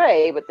these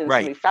away, but then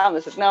we found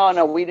this.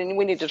 No, we didn't.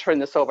 We need to turn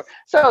this over.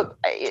 So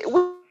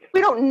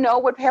we don't know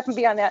what happened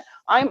beyond that.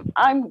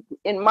 I'm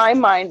in my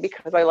mind,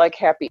 because I like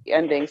happy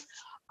endings.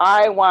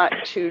 I want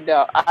to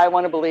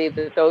believe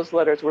that those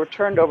letters were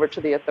turned over to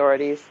the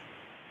authorities,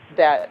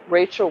 that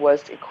Rachel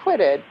was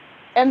acquitted,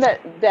 and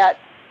that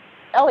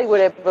Ellie would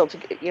be able to,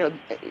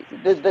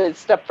 the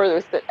step further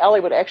is that Ellie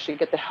would actually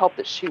get the help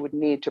that she would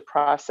need to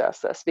process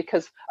this,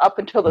 because up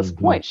until this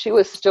point, she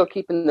was still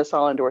keeping this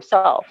all into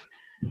herself.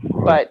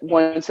 But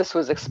once this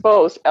was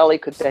exposed, Ellie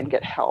could then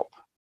get help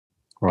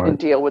and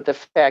deal with the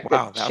fact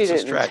that she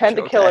didn't intend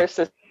to kill her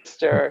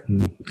sister.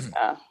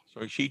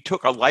 So she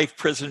took a life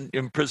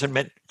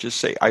imprisonment. Just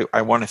say,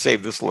 I want to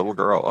save this little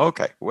girl.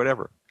 Okay,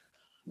 whatever.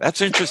 That's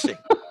interesting.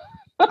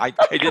 I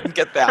didn't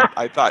get that.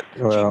 I thought.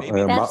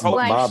 That's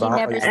why she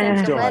never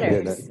sent the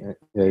letters.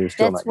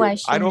 That's why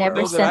she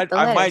never sent the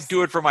letters. I might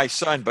do it for my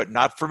son, but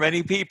not for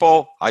many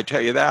people. I tell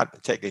you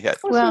that. Take a hit.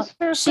 Well,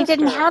 she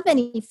didn't have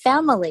any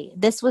family.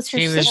 This was her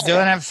sister. She was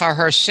doing it for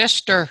her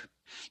sister.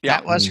 Yeah.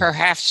 That was her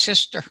half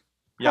sister.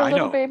 Yeah, her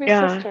little baby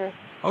sister.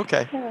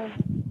 Okay. Yeah.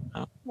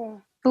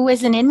 Who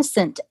was an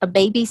innocent, a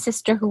baby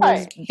sister who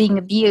was being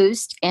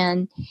abused,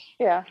 and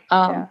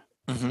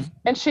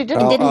and she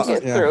didn't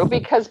get through,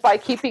 because by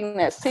keeping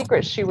that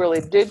secret, she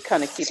really did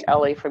kind of keep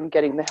Ellie from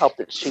getting the help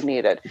that she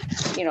needed.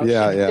 She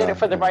did it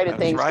for the right of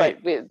things,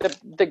 but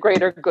the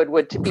greater good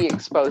would to be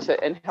exposed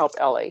and help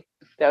Ellie.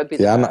 That would be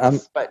the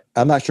best.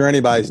 I'm not sure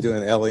anybody's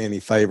doing Ellie any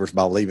favors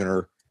by leaving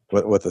her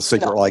with a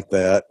secret like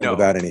that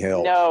without any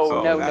help.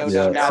 No,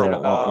 not at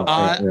all.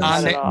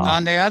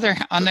 On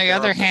the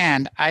other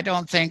hand, I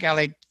don't think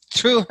Ellie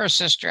threw her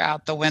sister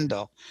out the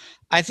window.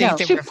 I think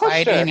they were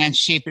fighting, and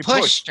she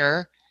pushed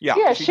her.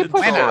 Yeah, she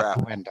pushed her out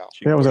the window.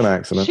 It was an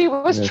accident. She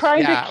was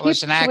trying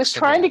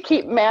to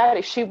keep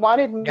Maddie. She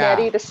wanted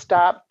Maddie to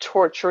stop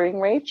torturing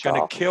Rachel.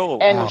 Gonna kill.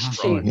 And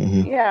she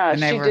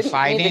they were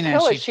fighting,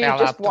 and she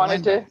fell out the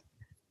window.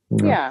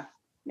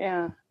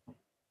 Yeah.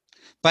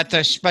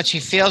 But she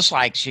feels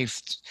like she's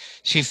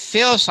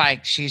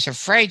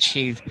afraid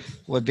she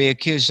would be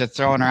accused of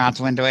throwing her out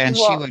the window, and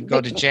she would go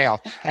to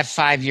jail at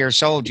 5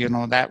 years old.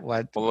 That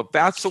would. Well, if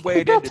that's the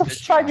way it ended,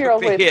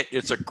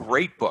 it's a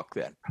great book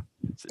then.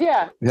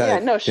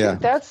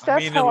 That's I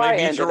mean, how I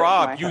ended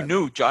it. You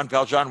knew John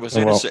Valjean was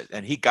innocent,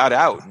 and he got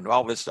out, and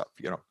all this stuff.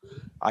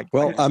 I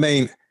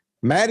mean,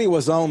 Maddie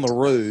was on the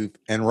roof,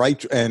 and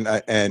Rachel and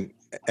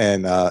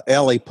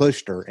Ellie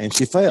pushed her, and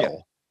she fell.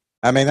 Yeah.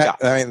 I mean,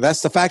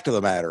 that's the fact of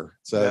the matter.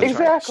 So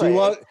exactly,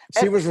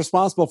 she was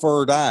responsible for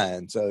her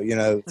dying. So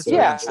but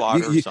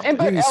Ellie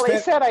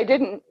said, "I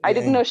didn't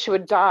know she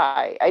would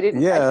die. I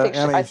didn't.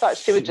 I thought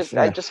she would just.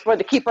 I just wanted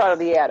to keep her out of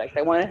the attic.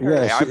 I wanted her.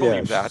 I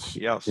believe that.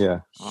 Yes.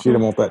 Yeah, she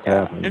didn't want that to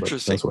happen.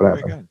 Interesting. That's what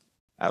happened. Very good.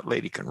 That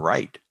lady can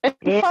write. And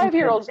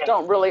 5-year-olds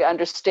don't really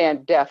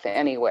understand death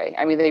anyway.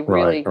 I mean, they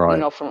really,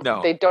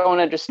 they don't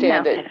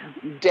understand that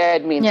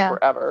dead means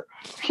forever.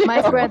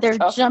 My brother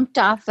jumped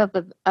off of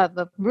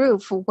a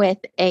roof with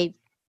a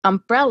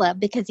umbrella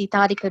because he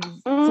thought he could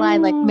fly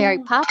like Mary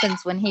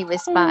Poppins when he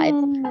was 5.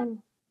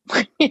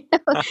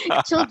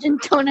 Children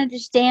don't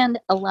understand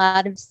a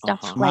lot of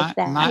stuff like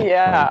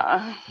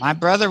that. My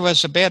brother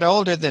was a bit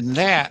older than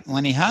that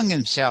when he hung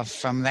himself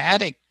from the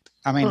attic.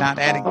 I mean, not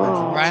attic,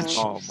 but the ranch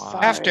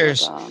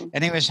rafters.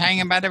 And he was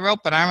hanging by the rope,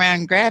 and I ran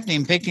and grabbed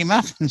him, picked him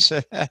up, and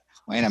said,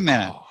 wait a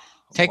minute.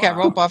 Take that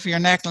rope off your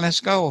neck and let's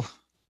go.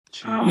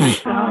 Okay.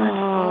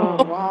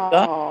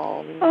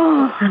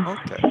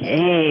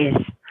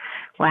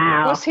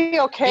 Wow. Was he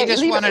okay? He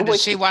just wanted to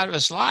see what it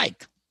was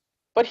like.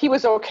 But he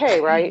was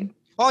okay, right?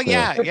 Oh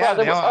yeah, Your yeah.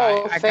 brother. No,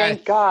 Oh, I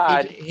thank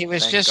got. God. He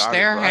was Thank just God,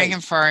 there right.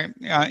 hanging for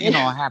you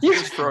know a half. You,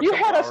 Just for a you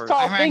couple had us hours. all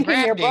I ran and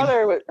thinking your grabbed him.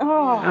 brother was.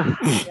 Oh,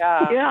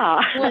 yeah.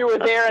 Yeah. You were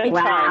there in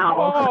time.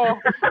 Wow.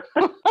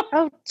 Oh.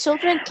 Oh,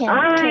 children can. All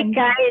right, can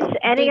guys.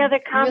 Any be other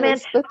really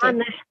comments spooky. on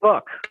this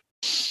book?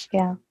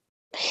 Yeah.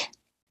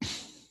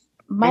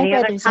 My Any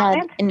other brothers had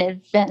comments? an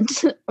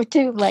event or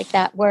two like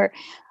that where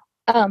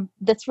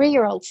the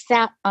 3-year-old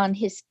sat on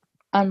the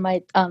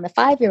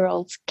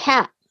 5-year-old's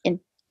cat, and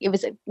it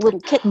was a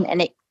little kitten,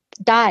 and it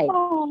died.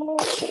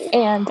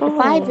 And the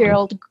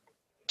 5-year-old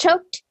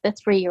choked the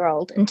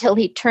 3-year-old until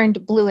he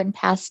turned blue and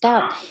passed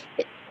out.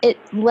 It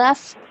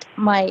left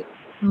my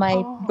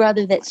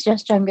brother, that's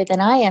just younger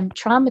than I am,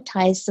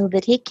 traumatized, so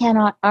that he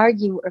cannot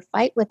argue or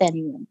fight with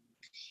anyone.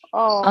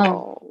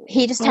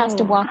 He just has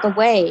to walk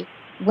away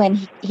when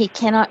he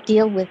cannot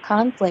deal with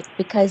conflict,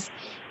 because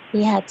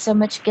he had so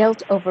much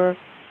guilt over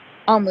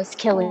almost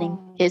killing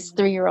his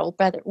 3-year-old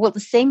brother. Well, the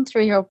same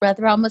 3-year-old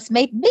brother almost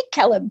made me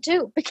kill him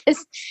too,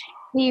 because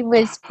he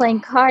was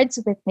playing cards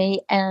with me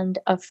and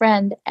a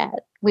friend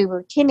we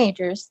were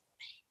teenagers,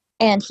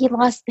 and he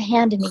lost the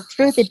hand and he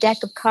threw the deck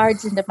of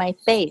cards into my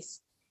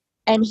face.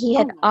 And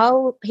he'd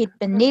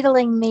been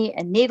needling me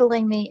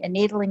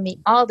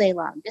all day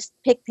long, just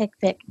pick.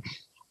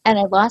 And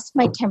I lost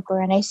my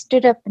temper, and I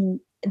stood up, and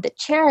the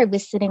chair I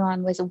was sitting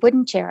on was a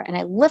wooden chair, and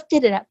I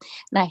lifted it up,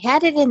 and I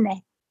had it in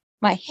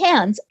my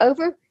hands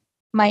over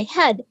my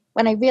head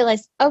when I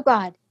realized, oh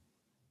God,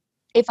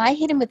 if I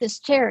hit him with this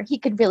chair, he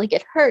could really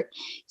get hurt.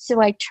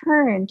 So I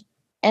turned,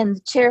 and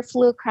the chair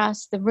flew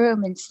across the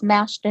room and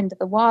smashed into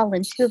the wall,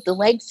 and 2 of the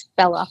legs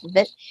fell off of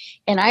it.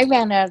 And I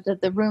ran out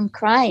of the room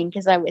crying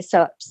because I was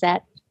so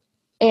upset.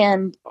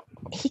 And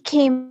he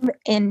came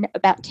in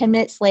about 10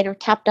 minutes later,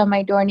 tapped on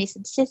my door, and he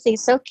said, Sissy,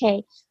 it's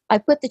okay. I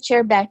put the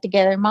chair back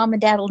together. Mom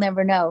and Dad will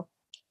never know.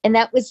 And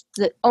that was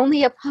the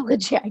only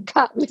apology I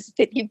got, was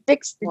that he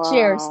fixed the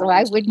chair so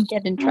I wouldn't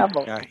get in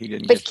trouble. Yeah, he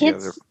didn't But get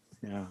kids,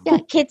 the other. yeah,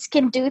 kids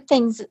can do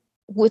things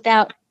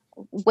without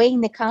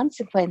weighing the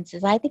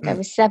consequences. I think I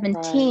was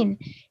 17,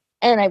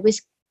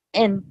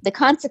 and the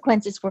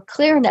consequences were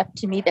clear enough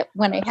to me that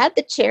when I had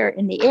the chair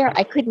in the air,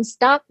 I couldn't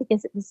stop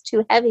because it was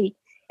too heavy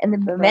and the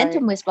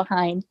momentum was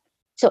behind.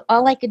 So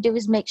all I could do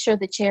was make sure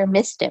the chair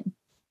missed him.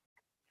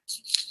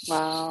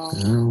 Wow.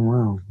 Oh,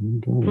 wow.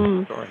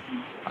 Okay. Sorry.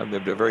 I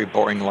lived a very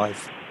boring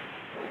life.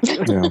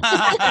 Yeah.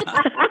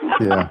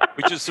 Yeah.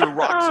 We just threw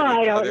rocks at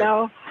I each don't other.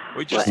 know.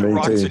 We just Me threw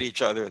rocks too. at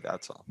each other.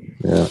 That's all.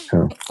 Yeah.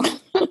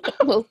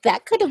 Well,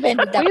 that could have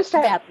ended up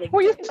badly.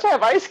 We used to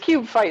have ice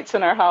cube fights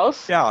in our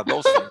house. Yeah,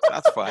 those things.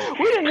 That's fine.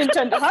 We didn't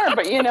intend to harm,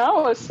 but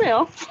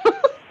it's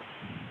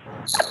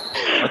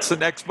What's the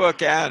next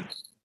book, Anne?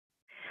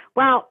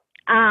 Well,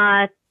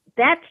 that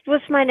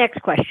was my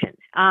next question.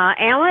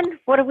 Alan,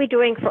 what are we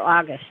doing for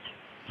August?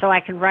 So I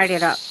can write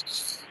it up.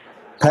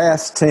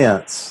 Past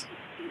tense,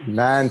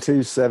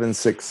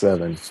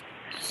 92767.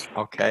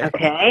 Okay.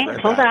 Okay,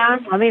 hold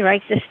on. Let me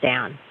write this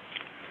down.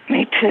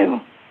 Me too.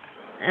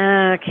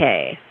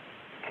 Okay.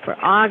 For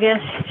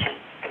August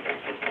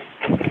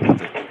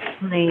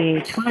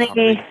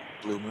 2020,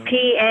 Blue Moon.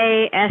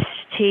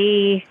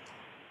 PASTTENSE.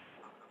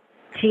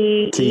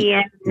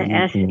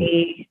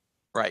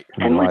 Right.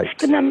 And Right.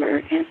 what's the number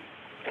again?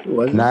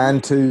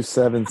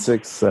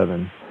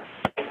 92767.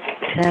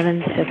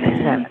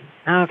 767.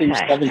 Okay.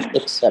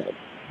 2767.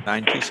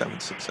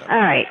 92767.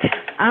 All right.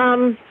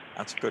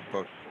 That's a good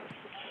book.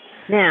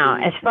 Now,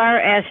 as far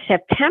as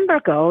September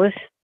goes,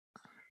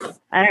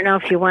 I don't know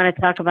if you want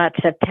to talk about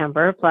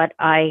September, but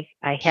I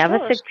have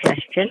a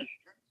suggestion.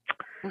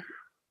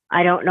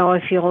 I don't know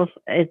if you'll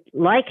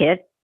like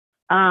it,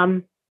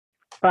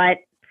 but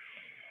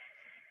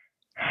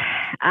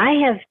I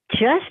have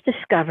just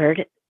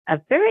discovered a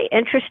very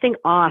interesting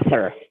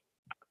author.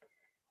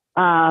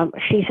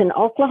 She's an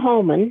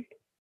Oklahoman,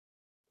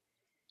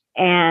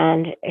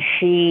 and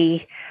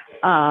she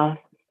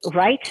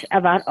writes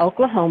about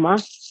Oklahoma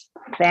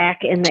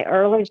back in the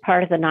early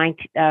part of the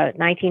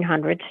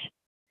 1900s,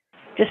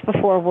 just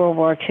before World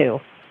War II,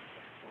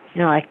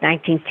 like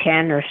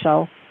 1910 or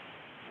so.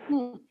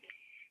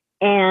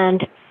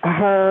 And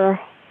her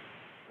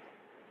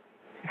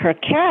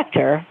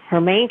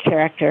main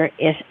character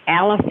is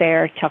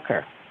Alifair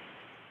Tucker.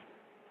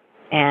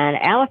 And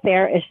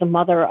Alifair is the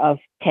mother of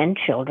 10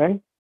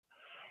 children.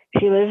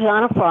 She lives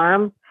on a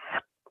farm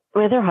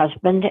with her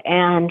husband,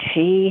 and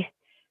she,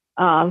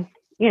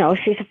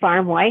 she's a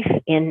farm wife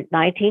in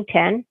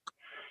 1910,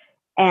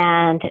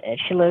 and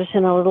she lives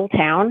in a little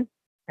town,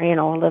 a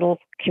little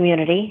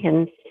community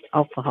in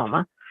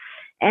Oklahoma,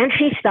 and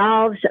she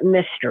solves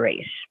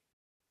mysteries.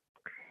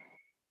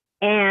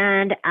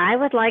 And I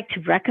would like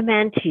to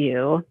recommend to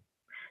you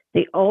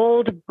The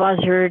Old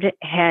Buzzard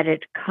Had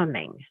It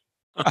Coming.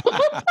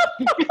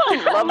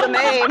 Love the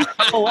name.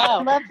 Oh,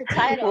 wow. Love the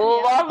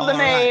title. Love the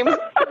name.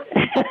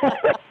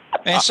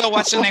 And so,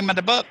 what's the name of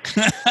the book?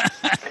 The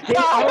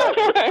Old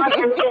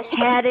Buzzard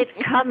Had It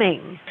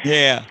Coming.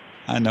 Yeah,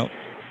 I know.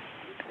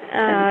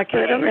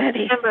 Okay,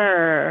 already.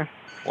 number.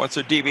 What's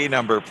her DB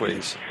number,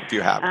 please, if you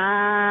have it?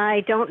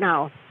 I don't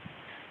know.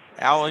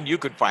 Alan, you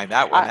could find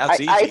that one.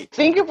 That's I easy.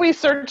 think if we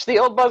search the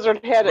old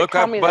buzzard head Look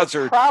at up Comey,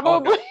 buzzard. that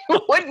probably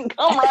wouldn't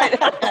come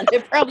right up.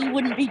 There probably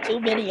wouldn't be too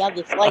many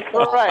others like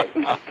that. Right.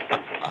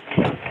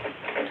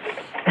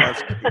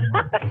 Let's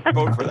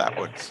vote for that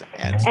one.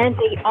 And And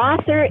the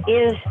author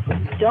is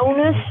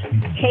Donis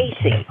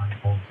Casey.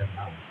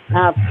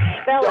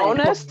 Spelling.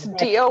 Donis,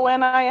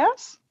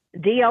 D-O-N-I-S?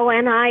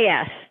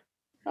 D-O-N-I-S.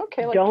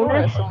 Okay, like Donis?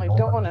 Doris, only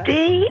Donis.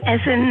 D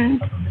as in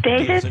It's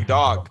David. a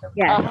dog.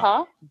 Yes.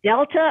 Uh-huh.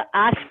 Delta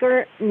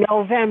Oscar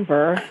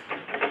November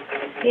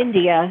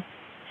India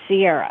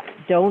Sierra.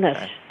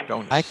 Donis.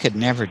 Don't. I could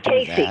never do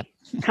Casey. that.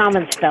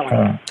 Common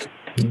spelling.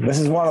 This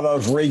is one of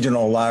those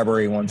regional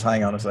library ones.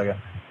 Hang on a second.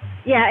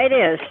 Yeah, it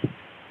is.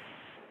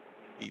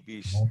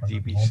 DBC.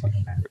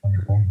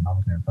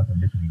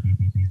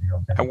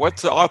 And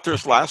what's the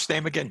author's last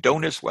name again?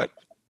 Donis what?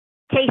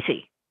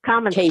 Casey.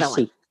 Common spelling.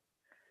 Casey.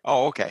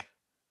 Oh, okay.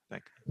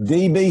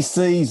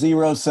 DBC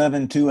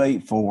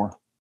 07284.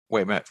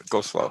 Wait a minute.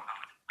 Go slow.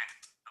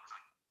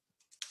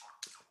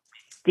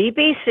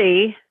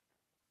 DBC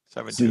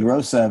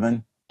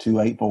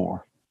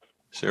 07284.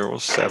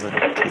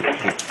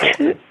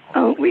 07284.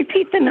 Oh,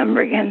 repeat the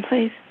number again,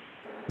 please.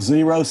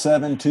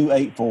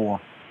 07284.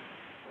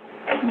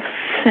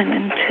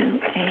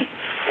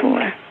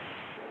 7284.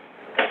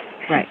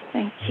 Right.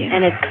 Thank you.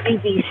 and it's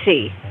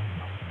BBC.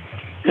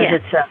 Yeah.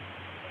 It's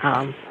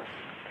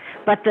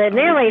but the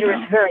narrator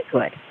is very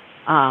good.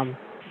 I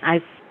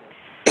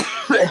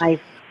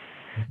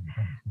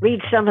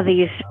read some of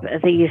these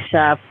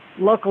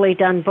locally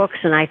done books,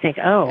 and I think,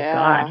 oh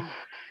God.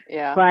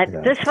 Yeah.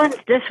 But this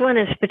one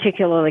is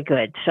particularly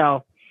good.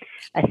 So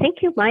I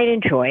think you might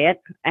enjoy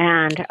it.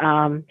 And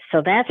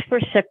so that's for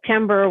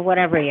September,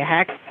 whatever you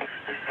heck.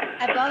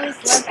 I've always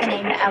loved the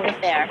name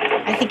Alifair.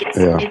 I think it's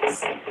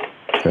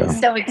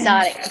so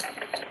exotic.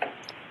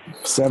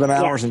 7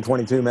 hours and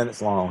 22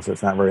 minutes long, so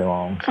it's not very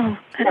long. Oh,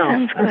 that No,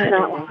 sounds good. it's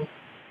not long.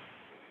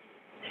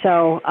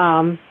 So,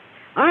 all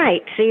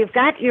right. So you've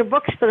got your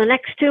books for the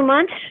next 2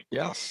 months.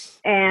 Yes.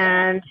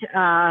 And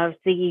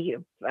the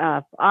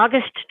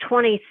August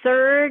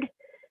 23rd,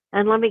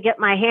 and let me get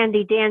my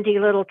handy dandy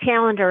little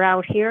calendar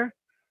out here.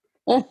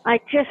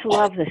 I just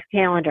love this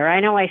calendar. I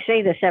know I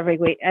say this every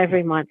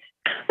month,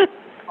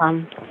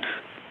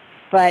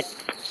 but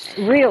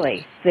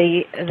really,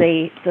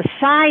 the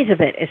size of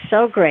it is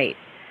so great.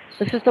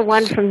 This is the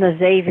one from the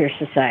Xavier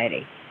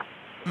Society,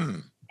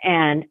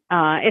 and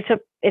it's a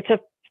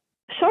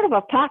sort of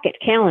a pocket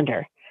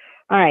calendar.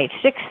 All right,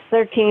 6th,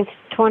 13th,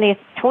 20th,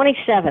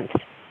 27th.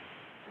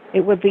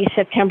 It would be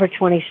September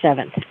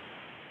 27th.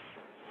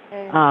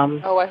 Okay.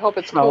 I hope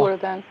it's cooler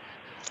then.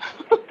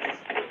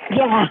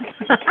 Yeah.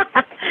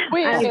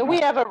 we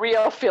have a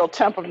real field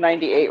temp of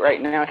 98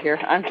 right now here.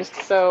 I'm just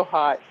so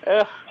hot.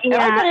 Ugh. And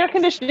I've got air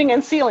conditioning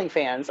and ceiling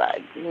fans.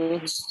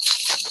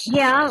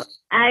 Yeah,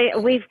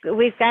 we've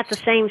got the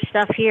same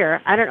stuff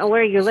here. I don't know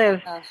where you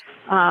live.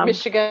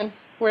 Michigan.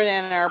 We're in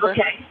Ann Arbor.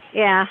 Okay.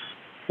 Yeah.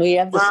 We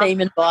have the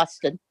same in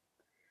Boston.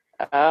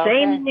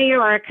 Same in New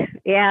York.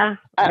 Yeah.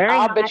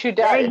 I bet you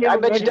down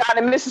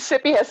in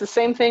Mississippi has the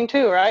same thing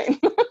too, right?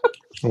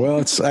 Well,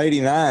 it's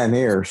 89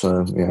 here,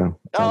 so yeah.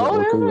 Oh, a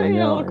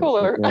little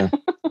cooler. Yeah.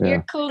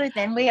 You're cooler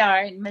than we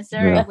are in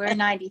Missouri. Yeah. We're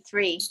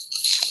 93.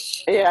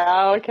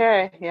 Yeah.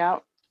 Okay. Yeah.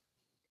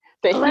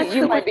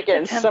 You might be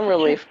getting some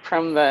relief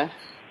from the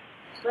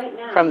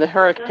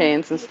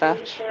hurricanes and stuff.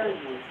 So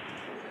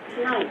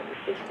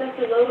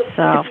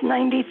it's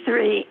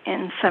 93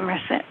 in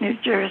Somerset, New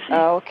Jersey.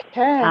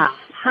 Okay. All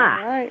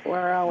right.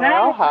 We're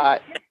all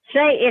hot.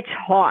 Say it's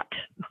hot.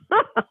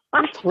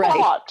 It's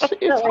hot.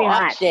 It's really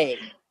hot. Day.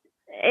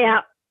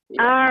 Yeah.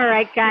 All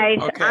right, guys.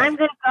 Okay. I'm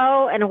going to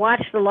go and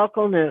watch the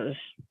local news.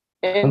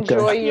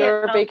 Enjoy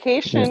your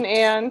vacation,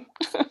 Anne.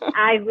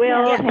 I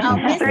will. Yeah,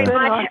 Thank you very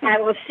much. I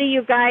will see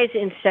you guys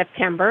in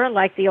September,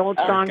 like the old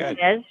song good.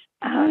 says.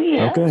 Oh,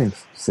 yeah. Okay.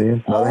 See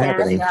you. Another right.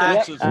 happening.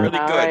 Fans is really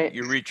All good. right.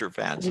 You reach your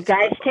fans. You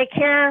guys take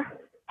care.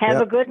 Have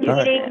Yep. a good All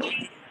right.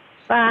 meeting.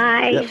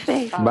 Bye.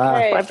 Yep.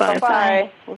 Bye. Bye-bye.